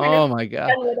 but it's just kind of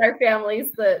fun with our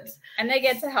families. And they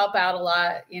get to help out a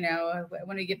lot, you know,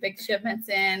 when we get big shipments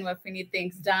in, if we need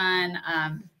things done.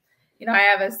 You know, I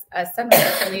have a son with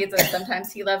special needs, and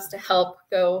sometimes he loves to help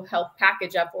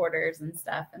package up orders and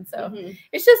stuff. And so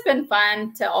it's just been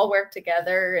fun to all work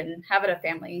together and have it a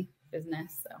family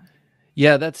business. So.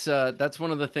 Yeah, that's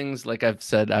one of the things, like I've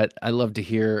said, I love to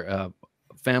hear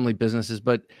family businesses,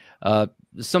 but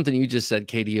something you just said,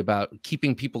 Katie, about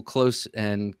keeping people close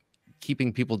and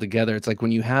keeping people together. It's like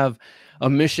when you have a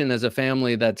mission as a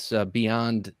family that's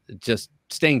beyond just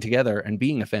staying together and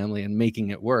being a family and making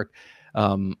it work.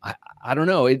 I don't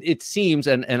know. It seems,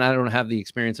 and I don't have the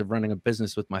experience of running a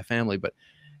business with my family, but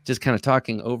just kind of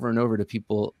talking over and over to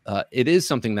people, it is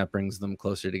something that brings them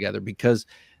closer together, because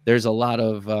there's a lot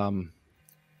of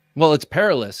Well, it's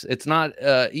perilous. It's not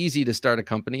easy to start a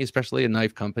company, especially a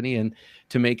knife company, and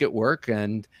to make it work.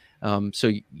 And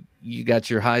so you got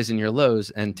your highs and your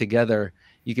lows, and together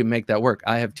you can make that work.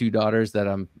 I have 2 daughters that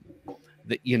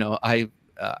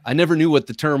I never knew what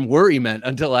the term worry meant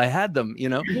until I had them,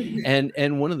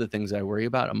 and one of the things I worry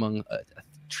about among a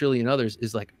trillion others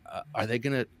is like, are they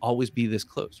going to always be this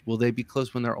close? Will they be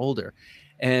close when they're older?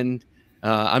 And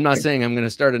I'm not saying I'm going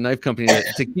to start a knife company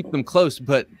to keep them close,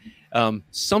 but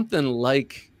something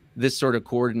like this sort of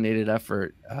coordinated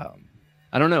effort,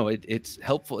 I don't know, it's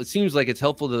helpful. It seems like it's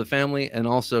helpful to the family and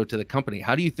also to the company.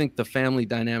 How do you think the family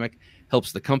dynamic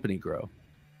helps the company grow?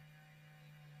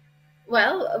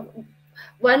 Well,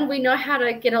 one, we know how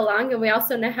to get along, and we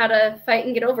also know how to fight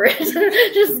and get over it.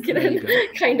 Just kidding,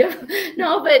 kind of.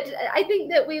 No, but I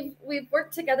think that we've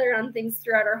worked together on things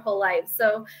throughout our whole lives,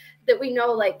 so that we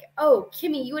know, like, oh,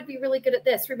 Kimmy, you would be really good at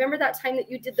this. Remember that time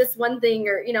that you did this one thing,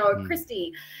 or or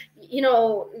Christy,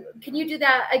 can you do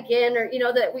that again? Or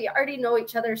that we already know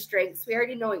each other's strengths, we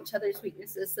already know each other's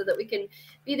weaknesses, so that we can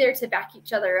be there to back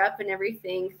each other up and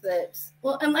everything.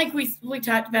 Well, and like we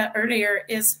talked about earlier,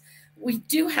 is we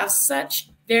do have such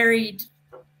varied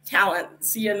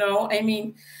talents, I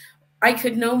mean, I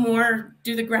could no more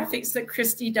do the graphics that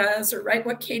Christy does or write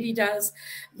what Katie does,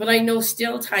 but I know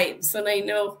steel types and I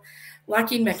know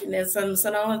locking mechanisms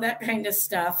and all of that kind of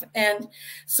stuff. And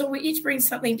so we each bring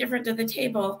something different to the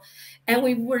table. And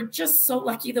we were just so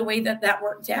lucky the way that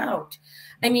worked out.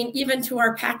 I mean, even to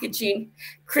our packaging,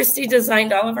 Christy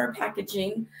designed all of our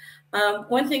packaging.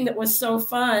 One thing that was so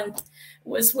fun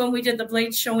was when we did the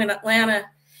Blade show in Atlanta,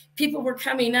 people were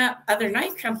coming up, other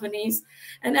knife companies,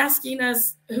 and asking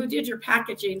us who did your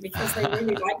packaging because they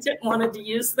really liked it and wanted to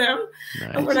use them.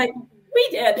 Nice. And we're like, we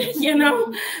did,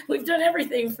 we've done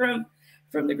everything from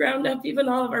the ground up, even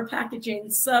all of our packaging.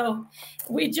 So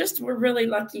we just were really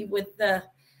lucky with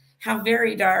how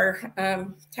varied our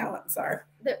talents are.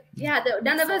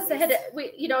 None of us had,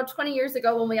 20 years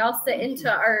ago when we all set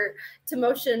into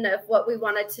motion of what we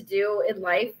wanted to do in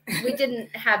life, we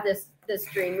didn't have this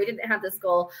dream. We didn't have this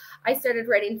goal. I started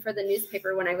writing for the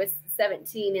newspaper when I was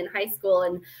 17 in high school,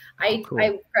 and I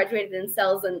graduated in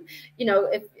sales. And,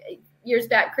 if years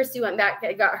back, Christy went back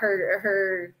and got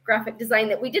her graphic design,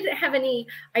 that we didn't have any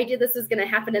idea this was going to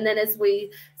happen. And then as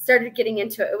we started getting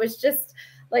into it, it was just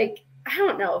like, I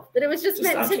don't know, that it was just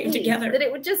meant to be together. That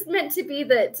it was just meant to be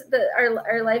that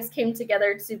our lives came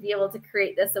together to be able to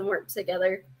create this and work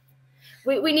together.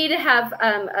 We need to have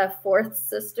a fourth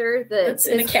sister that's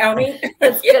in accounting,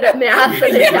 that's good at math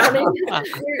and accounting.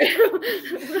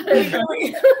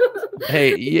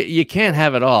 Hey, you can't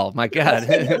have it all. My God.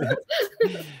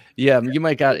 Yeah, you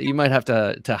might have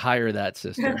to hire that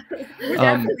sister.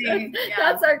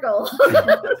 That's our goal.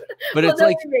 But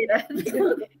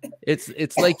it's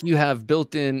it's like you have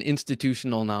built-in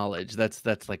institutional knowledge.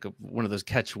 That's like one of those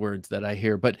catchwords that I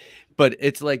hear. But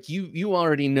it's like you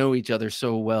already know each other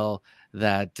so well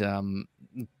that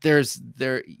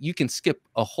you can skip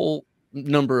a whole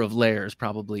number of layers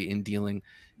probably in dealing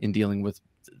with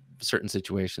certain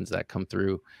situations that come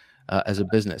through. As a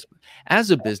business,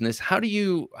 how do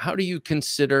you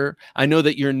consider? I know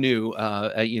that you're new.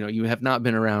 You have not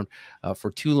been around for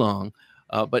too long,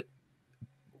 but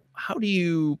how do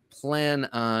you plan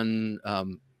on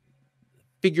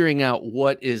figuring out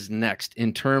what is next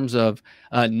in terms of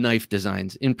knife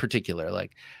designs in particular?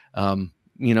 Like,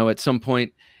 at some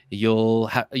point you'll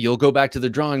go back to the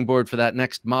drawing board for that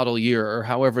next model year or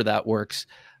however that works.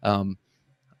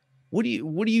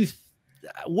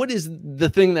 What is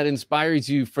the thing that inspires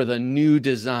you for the new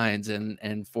designs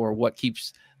and for what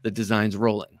keeps the designs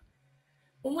rolling?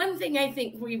 Well, one thing I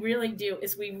think we really do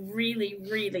is we really,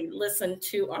 really listen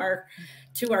to our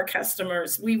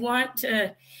customers. We want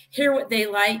to hear what they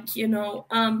like.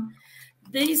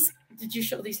 Did you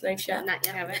show these knives yet? Not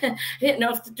yet. I didn't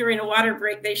know if during a water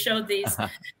break they showed these,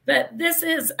 but this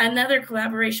is another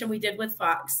collaboration we did with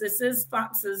Fox. This is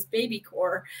Fox's baby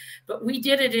core, but we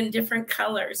did it in different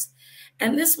colors.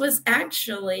 And this was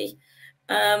actually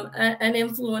an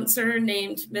influencer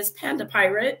named Miss Panda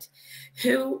Pirate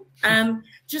who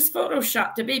just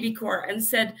photoshopped a baby core and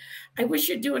said, I wish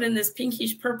you'd do it in this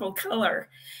pinkish purple color.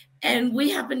 And we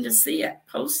happened to see it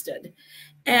posted.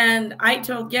 And I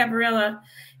told Gabriella,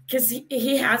 because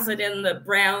he has it in the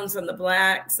browns and the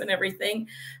blacks and everything,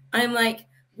 I'm like,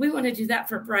 we want to do that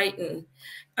for Brighton.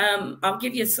 I'll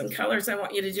give you some colors I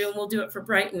want you to do, and we'll do it for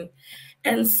Brighton.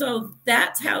 And so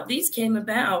that's how these came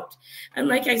about. And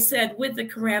like I said, with the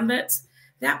karambits,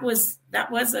 that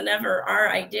wasn't ever our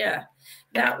idea.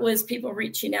 That was people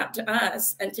reaching out to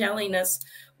us and telling us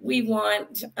we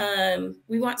want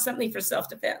something for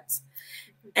self-defense.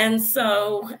 And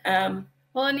so,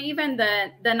 well, and even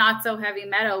the not so heavy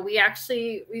metal, we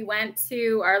went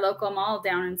to our local mall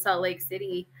down in Salt Lake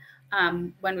City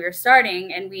when we were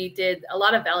starting, and we did a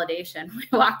lot of validation. We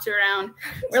walked around.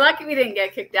 We're lucky we didn't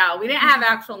get kicked out. We didn't have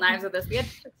actual knives with us. We had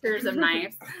pictures of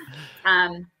knives.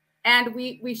 And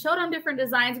we showed them different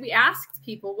designs. We asked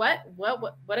people what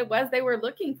it was they were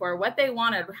looking for, what they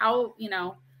wanted, how,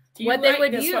 what they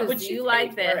would use. Do you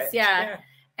like this? Yeah.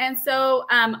 And so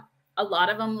a lot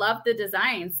of them loved the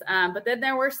designs. But then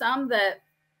there were some that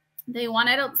they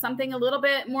wanted something a little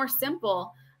bit more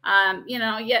simple,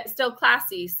 yet still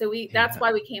classy. So that's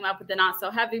why we came up with the not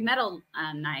so heavy metal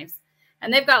knives.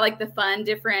 And they've got like the fun,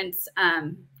 different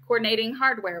coordinating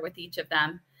hardware with each of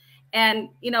them. And,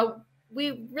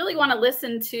 we really want to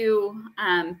listen to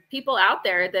people out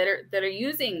there that are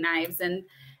using knives and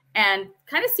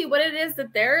kind of see what it is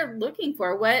that they're looking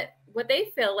for, what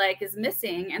they feel like is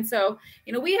missing. And so,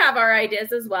 we have our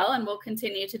ideas as well, and we'll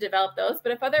continue to develop those.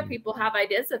 But if other people have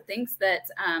ideas of things that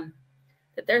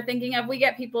they're thinking of, we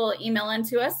get people emailing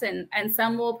to us, and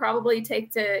some will probably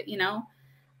take to,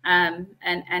 and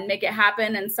make it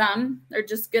happen. And some are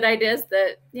just good ideas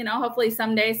that, hopefully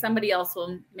someday somebody else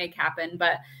will make happen.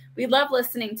 But we love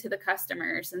listening to the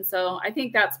customers. And so I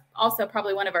think that's also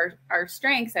probably one of our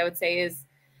strengths, I would say, is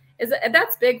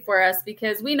that's big for us,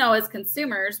 because we know as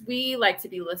consumers, we like to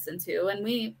be listened to, and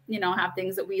we, have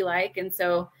things that we like. And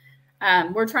so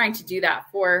we're trying to do that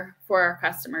for our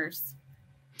customers.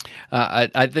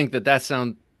 I think that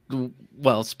sounds,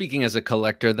 well, speaking as a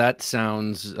collector, that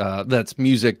sounds, that's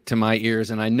music to my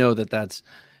ears. And I know that that's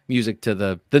music to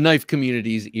the knife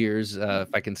community's ears, if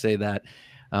I can say that.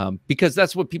 Because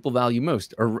that's what people value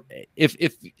most. Or if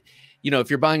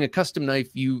you're buying a custom knife,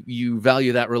 you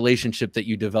value that relationship that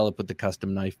you develop with the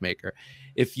custom knife maker.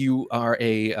 If you are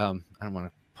I don't want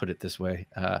to put it this way,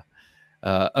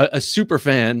 a super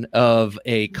fan of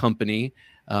a company,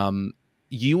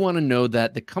 you want to know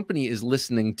that the company is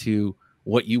listening to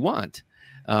what you want.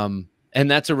 And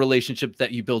that's a relationship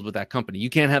that you build with that company. You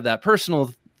can't have that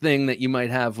personal thing that you might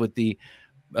have with the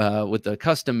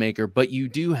custom maker, but you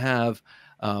do have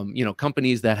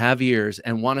companies that have ears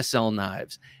and want to sell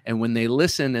knives. And when they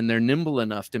listen and they're nimble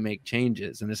enough to make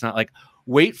changes, and it's not like,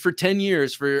 wait for 10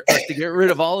 years for us to get rid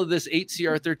of all of this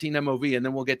 8CR13 MOV, and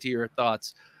then we'll get to your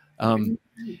thoughts.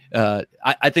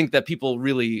 I think that people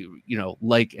really,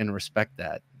 like and respect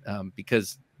that,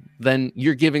 because then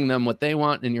you're giving them what they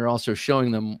want, and you're also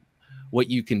showing them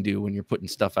what you can do when you're putting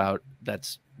stuff out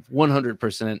that's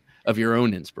 100% of your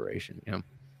own inspiration.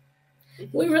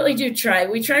 We really do try.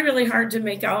 We try really hard to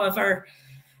make all of our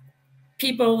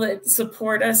people that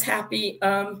support us happy.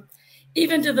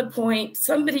 Even to the point,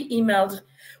 somebody emailed,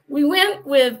 we went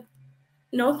with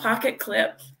no pocket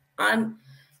clip on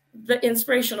the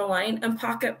inspirational line and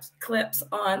pocket clips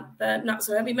on the not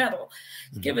so heavy metal.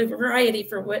 Give a variety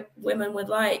for what women would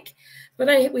like.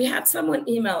 But we had someone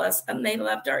email us, and they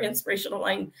loved our inspirational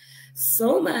line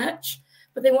so much,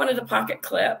 but they wanted a pocket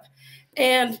clip.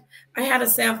 And I had a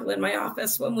sample in my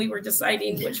office when we were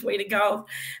deciding which way to go.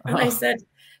 And I said,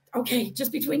 okay,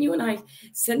 just between you and I,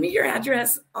 send me your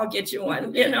address. I'll get you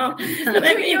one, And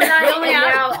I mean,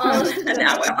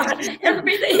 now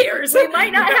everybody hears. We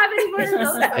might not have any more of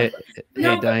those.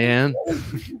 Hey, Diane.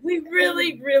 We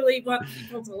really, really want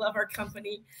people to love our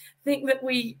company, think that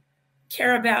we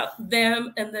care about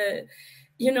them, and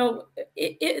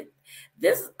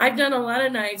I've done a lot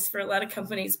of knives for a lot of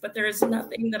companies, but there is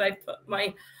nothing that I put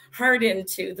my heart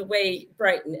into the way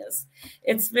Brighten is.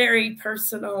 It's very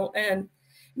personal and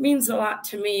means a lot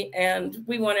to me, and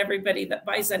we want everybody that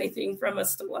buys anything from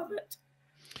us to love it.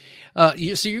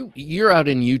 So you're out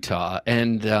in Utah,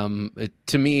 and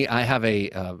to me, I have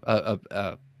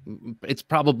it's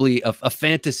probably a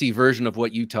fantasy version of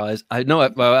what Utah is. I know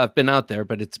I've been out there,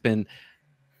 but it's been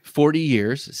 40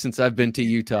 years since I've been to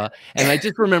Utah, and I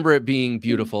just remember it being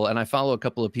beautiful. And I follow a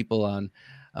couple of people on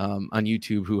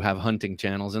YouTube who have hunting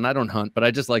channels, and I don't hunt, but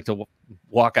I just like to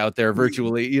walk out there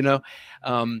virtually,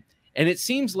 and it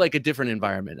seems like a different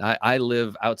environment. I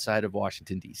live outside of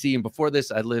Washington, D.C., and before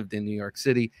this, I lived in New York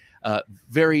City.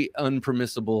 Very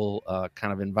unpermissible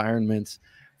kind of environments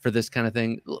for this kind of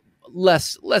thing.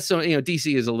 Less so,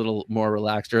 D.C. is a little more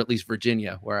relaxed, or at least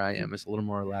Virginia, where I am, is a little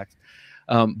more relaxed.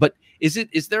 But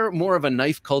is there more of a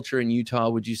knife culture in Utah,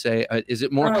 would you say? Is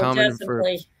it more common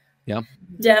definitely. for? Yeah,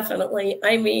 definitely.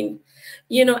 I mean,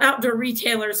 Outdoor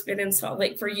Retailer's been in Salt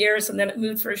Lake for years, and then it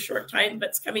moved for a short time, but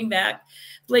it's coming back.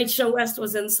 Blade Show West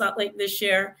was in Salt Lake this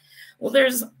year. Well,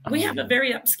 we have a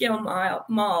very upscale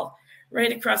mall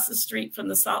right across the street from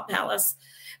the Salt Palace,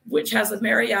 which has a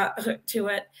Marriott hook to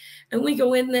it. And we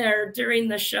go in there during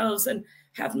the shows, and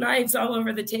have knives all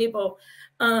over the table,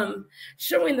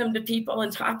 showing them to people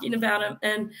and talking about them.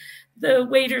 And the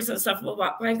waiters and stuff will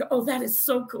walk by and go, oh, that is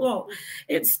so cool.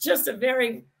 It's just a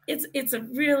very, it's a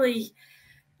really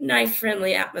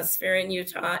knife-friendly atmosphere in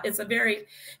Utah.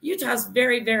 Utah's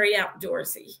very, very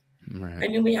outdoorsy. Right. I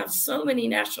mean, we have so many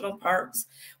national parks.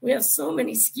 We have so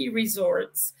many ski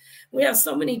resorts. We have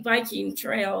so many biking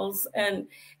trails and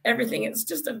everything. It's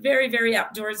just a very, very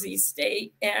outdoorsy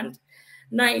state, and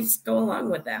knives go along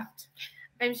with that.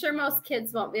 I'm sure most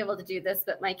kids won't be able to do this,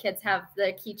 but my kids have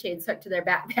the keychains hooked to their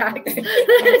backpacks.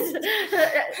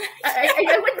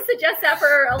 I wouldn't suggest that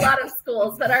for a lot of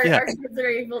schools, but our kids are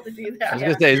able to do that. I was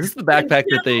going to say, is this the backpack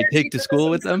that they take to school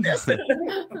with them?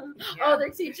 Oh, their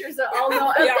teachers all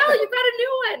know. Oh, no, you got a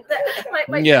new one.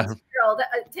 My 6-year-old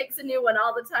takes a new one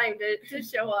all the time to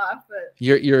show off. But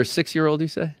you're a 6-year-old, you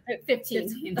say?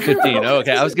 15. 15. Oh,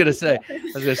 okay. I was gonna say,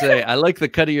 I like the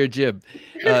cut of your jib.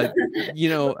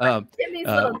 These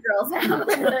little girls have.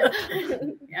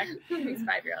 Yeah, these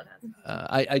 5-year-old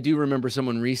has. I do remember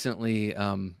someone recently.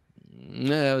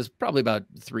 It was probably about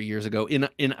 3 years ago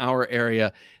in our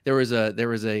area. There was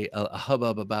a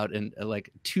hubbub about like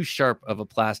too sharp of a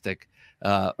plastic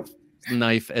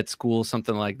knife at school,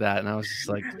 something like that, and I was just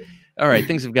like, all right,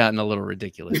 things have gotten a little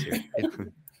ridiculous here.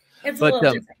 It's a little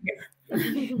different here.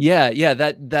 Yeah,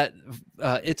 that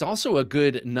it's also a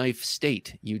good knife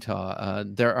state, Utah.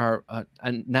 There are,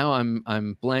 and now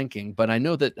I'm blanking, but I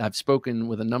know that I've spoken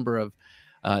with a number of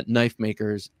knife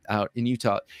makers out in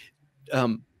Utah.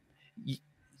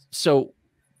 So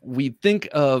we think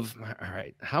of, all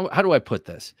right, how do I put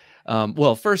this?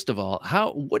 Well, first of all,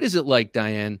 what is it like,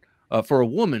 Diane, for a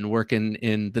woman working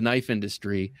in the knife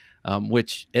industry,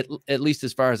 which at least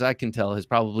as far as I can tell has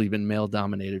probably been male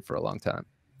dominated for a long time?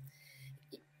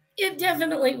 It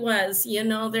definitely was. You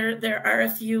know, there are a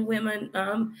few women.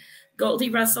 Goldie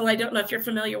Russell, I don't know if you're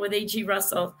familiar with A.G.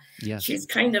 Russell. Yes. She's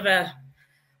kind of a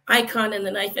icon in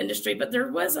the knife industry, but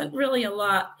there wasn't really a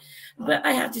lot. But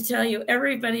I have to tell you,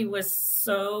 everybody was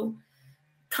so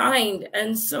kind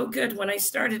and so good when I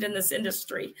started in this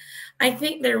industry. I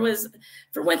think there was,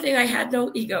 for one thing, I had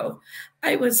no ego.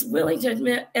 I was willing to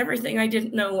admit everything I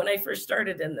didn't know when I first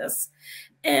started in this.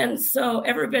 And so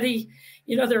everybody,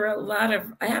 you know,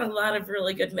 I had a lot of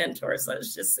really good mentors,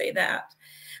 let's just say that,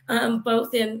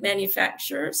 both in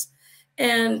manufacturers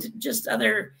and just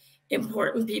other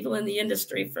important people in the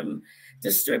industry, from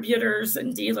distributors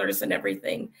and dealers and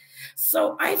everything.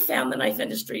 So I found the knife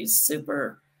industry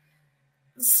super,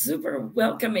 super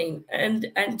welcoming and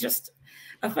just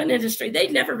a fun industry.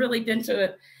 They'd never really been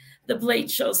to the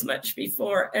blade shows much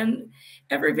before. And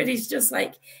everybody's just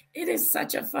like, it is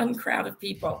such a fun crowd of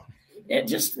people. It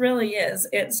just really is.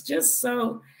 It's just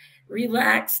so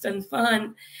relaxed and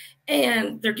fun.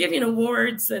 And they're giving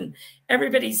awards and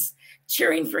everybody's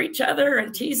cheering for each other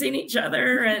and teasing each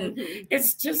other. And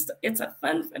it's a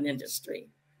fun industry.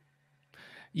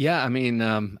 Yeah, I mean,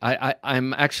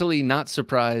 I'm actually not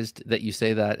surprised that you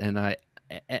say that, and I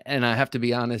have to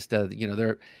be honest. You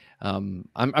know,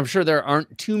 I'm sure there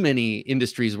aren't too many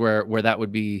industries where that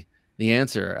would be the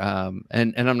answer.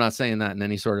 And I'm not saying that in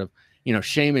any sort of, you know,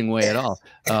 shaming way at all.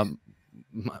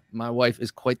 My wife is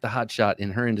quite the hotshot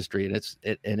in her industry,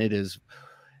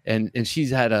 and she's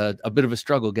had a bit of a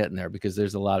struggle getting there because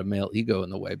there's a lot of male ego in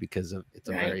the way because of it's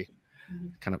a very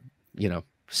kind of, you know,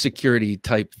 security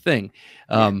type thing.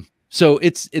 So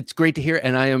it's great to hear.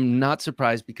 And I am not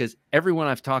surprised because everyone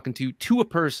I've talked to a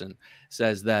person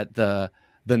says that the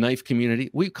knife community,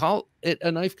 we call it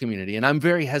a knife community. And I'm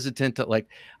very hesitant to, like,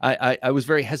 I was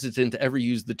very hesitant to ever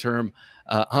use the term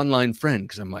online friend,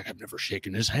 because I'm like, I've never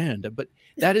shaken his hand, but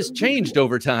that has changed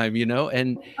over time, you know?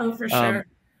 And oh, for sure.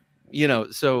 You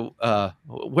know, so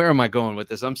where am I going with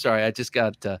this? I'm sorry. I just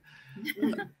got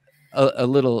a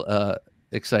little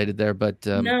excited there, but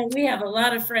no, we have a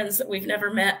lot of friends that we've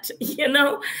never met, you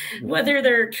know, whether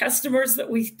they're customers that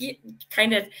we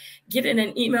get in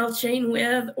an email chain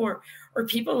with, or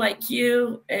people like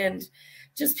you, and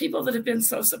just people that have been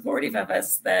so supportive of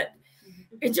us that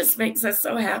it just makes us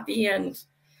so happy, and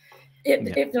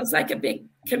it feels like a big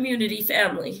community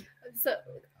family. So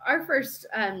our first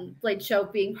blade show,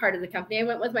 being part of the company, I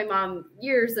went with my mom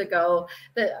years ago,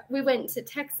 but we went to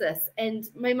Texas, and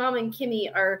my mom and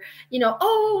Kimmy are, you know,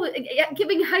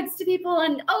 giving hugs to people,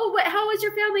 and how was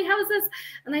your family? How is this?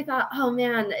 And I thought, oh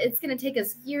man, it's going to take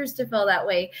us years to feel that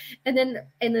way. And then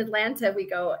in Atlanta we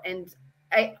go, and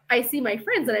I see my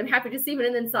friends, and I'm happy to see them.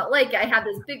 And then Salt Lake, I have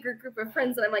this bigger group of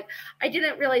friends, and I'm like, I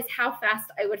didn't realize how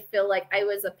fast I would feel like I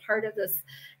was a part of this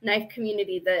knife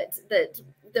community that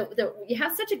you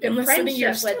have such a good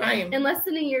friendship with in less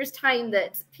than a year's time,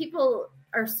 that people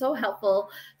are so helpful,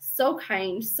 so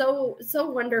kind, so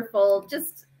wonderful,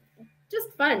 just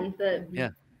fun.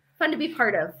 Fun to be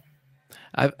part of.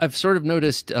 I've sort of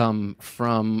noticed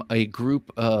from a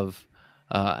group of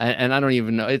and I don't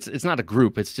even know, it's not a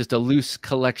group, it's just a loose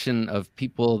collection of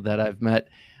people that I've met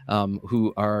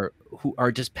who are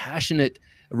just passionate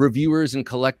reviewers and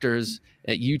collectors,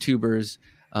 YouTubers.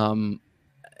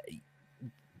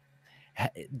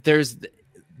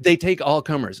 They take all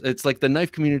comers. It's like the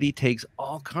knife community takes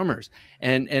all comers,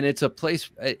 and it's a place.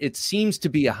 It seems to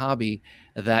be a hobby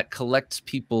that collects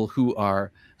people who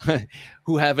are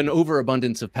who have an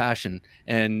overabundance of passion,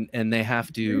 and they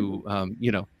have to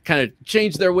you know, kind of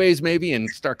change their ways maybe and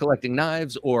start collecting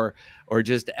knives, or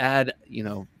just add, you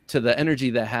know, to the energy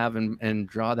they have and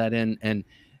draw that in.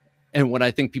 And what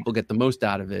I think people get the most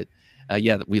out of it,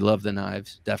 yeah, we love the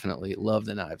knives, definitely love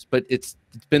the knives, but it's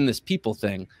been this people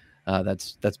thing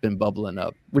that's been bubbling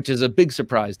up, which is a big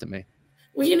surprise to me.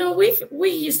 Well, you know, we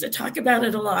used to talk about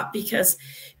it a lot because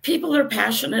people are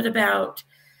passionate about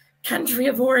country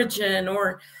of origin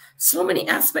or so many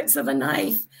aspects of a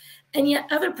knife, and yet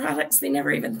other products, they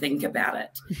never even think about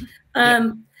it.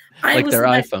 Like their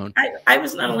iPhone. I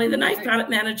was not only the knife product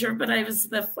manager, but I was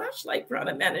the flashlight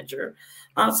product manager.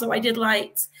 Also, I did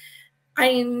lights.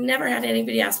 I never had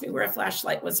anybody ask me where a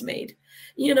flashlight was made.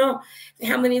 You know,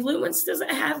 how many lumens does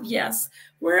it have? Yes.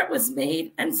 Where it was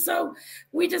made. And so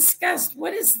we discussed,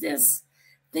 what is this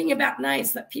thing about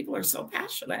knives that people are so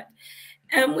passionate?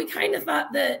 And we kind of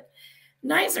thought that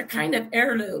knives are kind of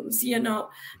heirlooms. You know,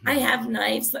 I have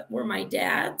knives that were my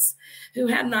dad's, who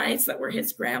had knives that were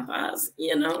his grandpa's.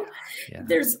 You know,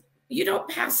 you don't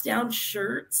pass down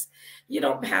shirts. You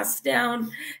don't pass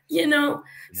down, you know,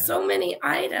 so many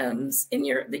items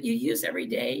that you use every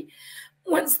day.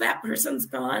 Once that person's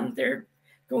gone, they're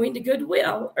going to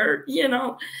Goodwill, or, you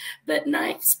know, but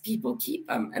knives, people keep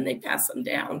them and they pass them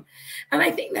down. And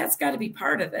I think that's got to be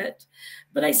part of it.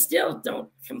 But I still don't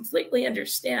completely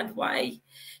understand why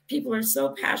people are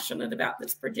so passionate about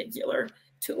this particular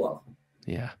tool.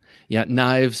 Yeah.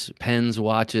 Knives, pens,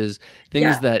 watches,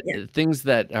 things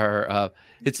that are,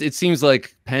 it seems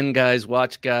like pen guys,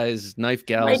 watch guys, knife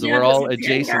gals, we're all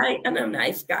adjacent. Pen guy and a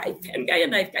knife guy. Pen guy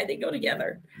and knife guy, they go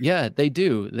together. Yeah, they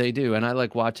do. And I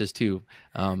like watches too.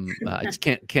 I just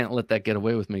can't let that get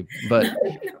away with me. But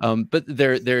but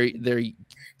they're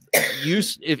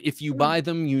use, if you buy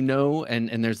them, you know,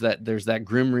 and there's that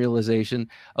grim realization,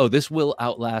 oh, this will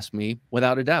outlast me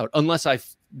without a doubt, unless I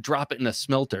drop it in a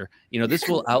smelter. You know, this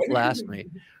will outlast me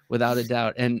without a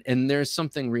doubt. And there's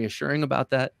something reassuring about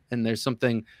that, and there's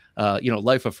something you know,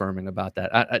 life affirming about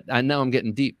that. I know I'm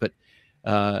getting deep, but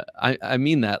I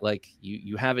mean that, like,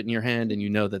 you have it in your hand and you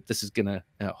know that this is gonna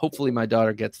hopefully my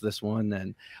daughter gets this one,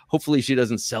 and hopefully she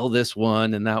doesn't sell this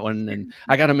one and that one, and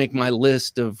I got to make my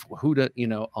list of who to, you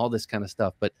know, all this kind of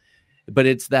stuff. But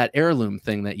it's that heirloom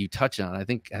thing that you touch on. I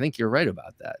think you're right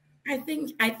about that. I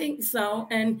think so.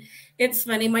 And it's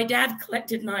funny, my dad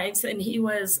collected knives, and he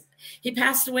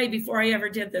passed away before I ever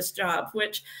did this job,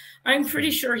 which I'm pretty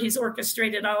sure he's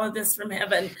orchestrated all of this from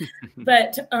heaven.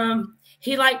 But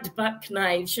he liked buck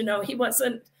knives. You know, he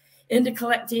wasn't into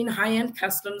collecting high-end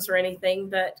customs or anything.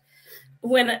 But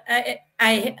when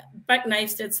Buck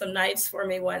Knives did some knives for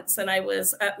me once, and I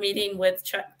was at meeting with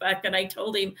Chuck Buck, and I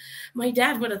told him my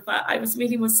dad would have thought I was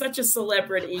meeting with such a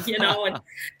celebrity, you know, and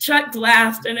Chuck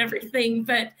laughed and everything,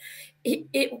 but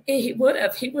he would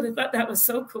have thought that was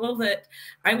so cool that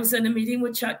I was in a meeting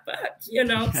with Chuck Buck, you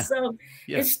know. So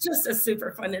it's just a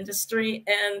super fun industry,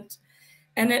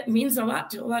 and it means a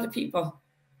lot to a lot of people.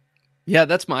 Yeah,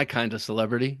 that's my kind of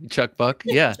celebrity, Chuck Buck.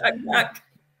 Yeah. Chuck Buck.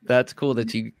 That's cool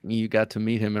that you got to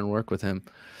meet him and work with him.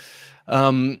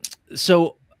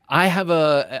 So I have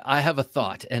a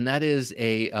thought, and that is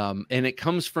and it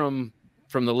comes from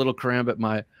the little karambit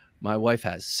my wife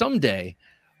has. Someday,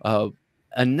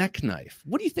 a neck knife.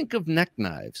 What do you think of neck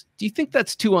knives? Do you think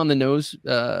that's too on the nose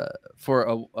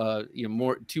for you know,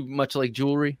 more too much like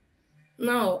jewelry?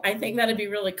 No, I think that'd be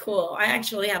really cool. I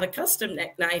actually have a custom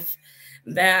neck knife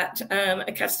that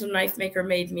a custom knife maker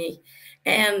made me,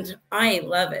 and I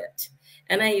love it.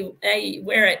 And I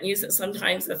wear it and use it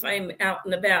sometimes if I'm out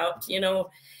and about, you know,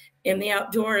 in the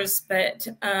outdoors. But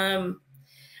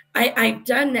I've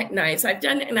done neck knives. I've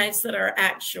done neck knives that are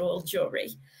actual jewelry.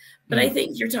 But I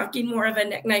think you're talking more of a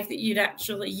neck knife that you'd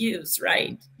actually use,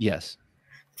 right? Yes.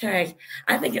 Okay.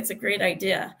 I think it's a great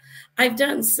idea. I've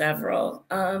done several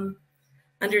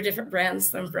under different brands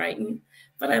from Brighton,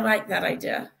 but I like that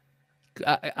idea.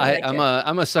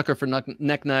 I'm a sucker for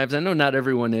neck knives. I know not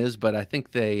everyone is, but I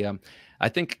think they I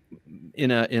think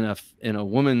in a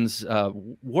woman's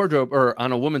wardrobe or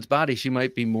on a woman's body, she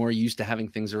might be more used to having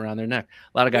things around their neck.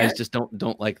 A lot of guys just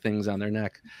don't like things on their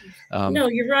neck. No,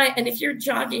 you're right. And if you're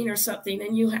jogging or something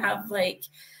and you have like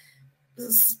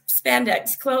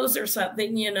spandex clothes or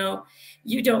something, you know,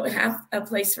 you don't have a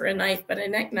place for a knife, but a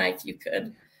neck knife you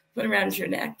could put around your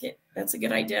neck. That's a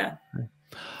good idea.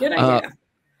 Good idea.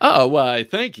 Oh, why?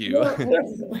 Thank you.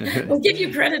 We'll give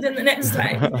you credit in the next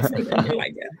time. It's a new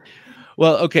idea.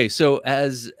 Well, okay. So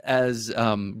as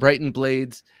Brighten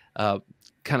Blades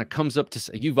kind of comes up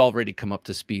to, you've already come up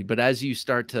to speed, but as you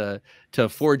start to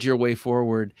forge your way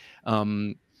forward,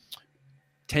 10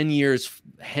 years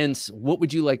hence, what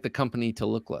would you like the company to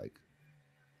look like?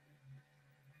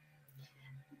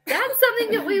 That's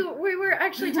something that we were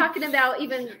actually talking about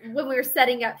even when we were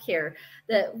setting up here,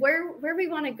 that where we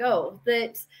want to go,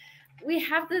 that we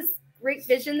have this great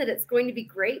vision that it's going to be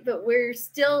great, but we're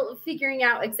still figuring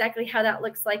out exactly how that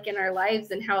looks like in our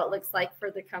lives and how it looks like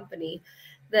for the company.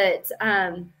 That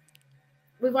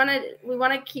we want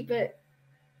to keep it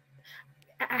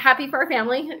happy for our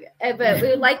family, but we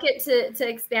would like it to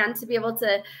expand, to be able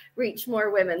to reach more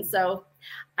women. So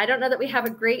I don't know that we have a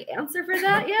great answer for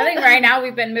that yet. I think right now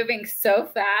we've been moving so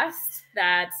fast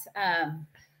that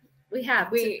we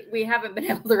haven't been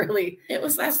able to really. It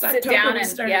was last October we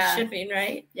started shipping,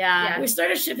 right? Yeah. We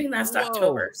started shipping last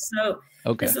October. So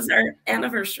this is our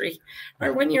anniversary, our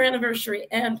 1-year anniversary.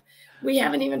 And we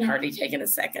haven't even hardly taken a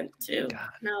second to.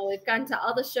 No, we've gone to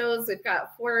all the shows. We've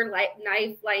got 4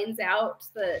 knife lines out.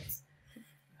 That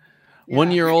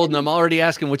 1 year old, and I'm already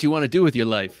asking what you want to do with your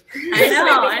life.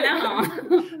 I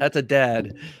know. That's a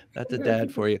dad. That's a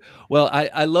dad for you. Well,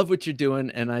 I love what you're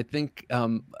doing, and I think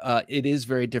it is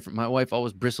very different. My wife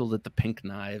always bristled at the pink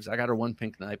knives. I got her 1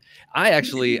 pink knife. I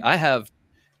have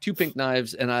 2 pink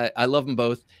knives, and I love them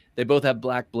both. They both have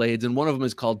black blades, and one of them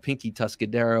is called Pinky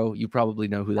Tuscadero. You probably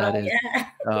know who that is. Yeah.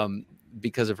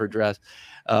 Because of her dress.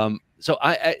 So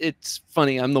it's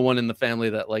funny. I'm the one in the family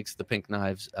that likes the pink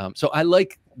knives. So I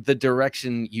like the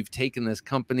direction you've taken this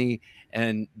company,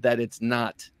 and that it's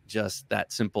not just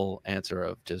that simple answer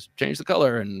of just change the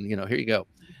color and, you know, here you go.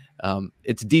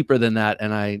 It's deeper than that.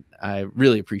 And I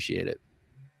really appreciate it.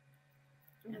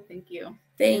 Yeah, thank you.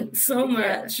 Thanks so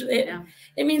much. It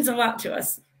means a lot to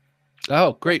us.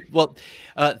 Oh, great. Well,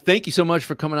 thank you so much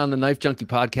for coming on the Knife Junkie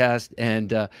podcast.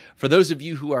 And for those of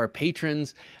you who are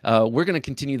patrons, we're going to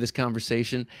continue this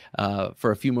conversation for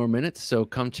a few more minutes. So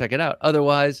come check it out.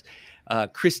 Otherwise,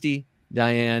 Christy,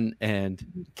 Diane, and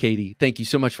Katie, thank you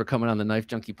so much for coming on the Knife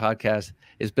Junkie podcast.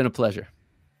 It's been a pleasure.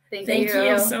 Thank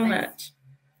you so much.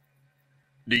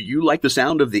 Do you like the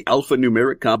sound of the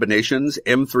alphanumeric combinations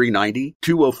M390,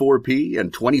 204P,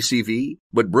 and 20CV,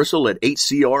 but bristle at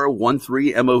 8CR,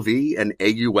 13MOV, and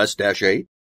AUS-8?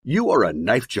 You are a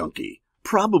knife junkie.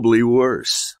 Probably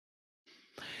worse.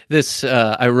 This,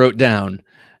 I wrote down,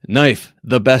 knife,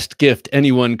 the best gift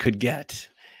anyone could get.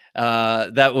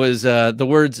 That was the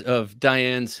words of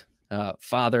Diane's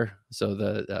father, so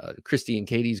the Christy and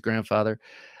Katie's grandfather.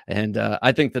 And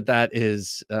I think that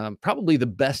is probably the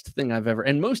best thing I've ever,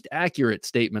 and most accurate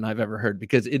statement I've ever heard,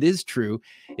 because it is true.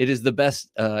 It is the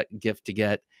best gift to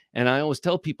get. And I always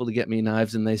tell people to get me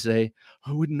knives, and they say,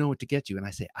 I wouldn't know what to get you. And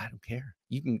I say, I don't care.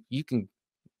 You can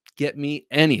get me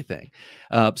anything.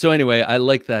 So anyway, I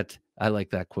like that. I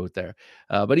like that quote there.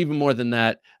 But even more than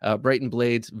that, Brighten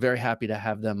Blades, very happy to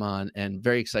have them on, and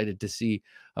very excited to see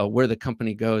where the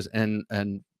company goes. And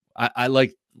I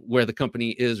like where the company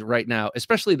is right now,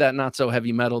 especially that not so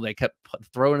heavy metal. They kept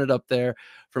throwing it up there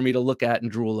for me to look at and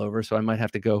drool over. So I might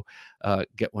have to go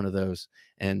get one of those,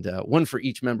 and one for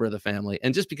each member of the family.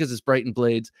 And just because it's Brighten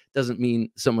Blades doesn't mean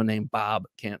someone named Bob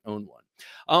can't own one.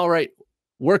 All right.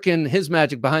 Working his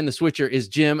magic behind the switcher is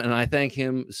Jim, and I thank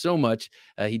him so much.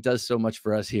 He does so much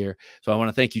for us here. So I want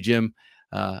to thank you, Jim,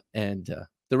 and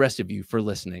the rest of you for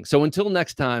listening. So until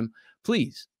next time,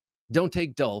 please don't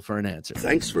take dull for an answer.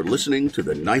 Thanks for listening to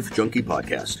the Knife Junkie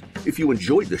podcast. If you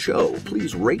enjoyed the show,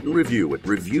 please rate and review at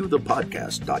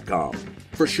reviewthepodcast.com.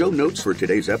 For show notes for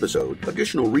today's episode,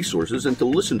 additional resources, and to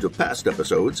listen to past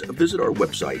episodes, visit our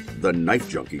website,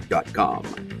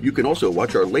 TheKnifeJunkie.com. You can also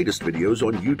watch our latest videos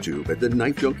on YouTube at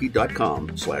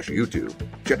TheKnifeJunkie.com/YouTube.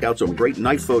 Check out some great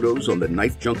knife photos on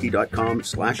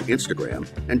TheKnifeJunkie.com/Instagram,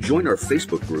 and join our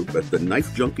Facebook group at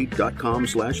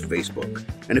TheKnifeJunkie.com/Facebook.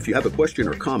 And if you have a question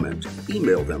or comment,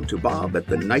 email them to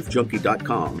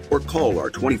bob@TheKnifeJunkie.com, or call our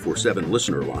 24/7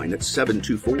 listener line at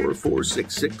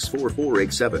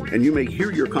 724-466-4487, and you may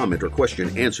hear your comment or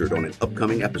question answered on an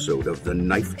upcoming episode of the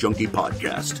Knife Junkie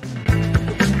podcast.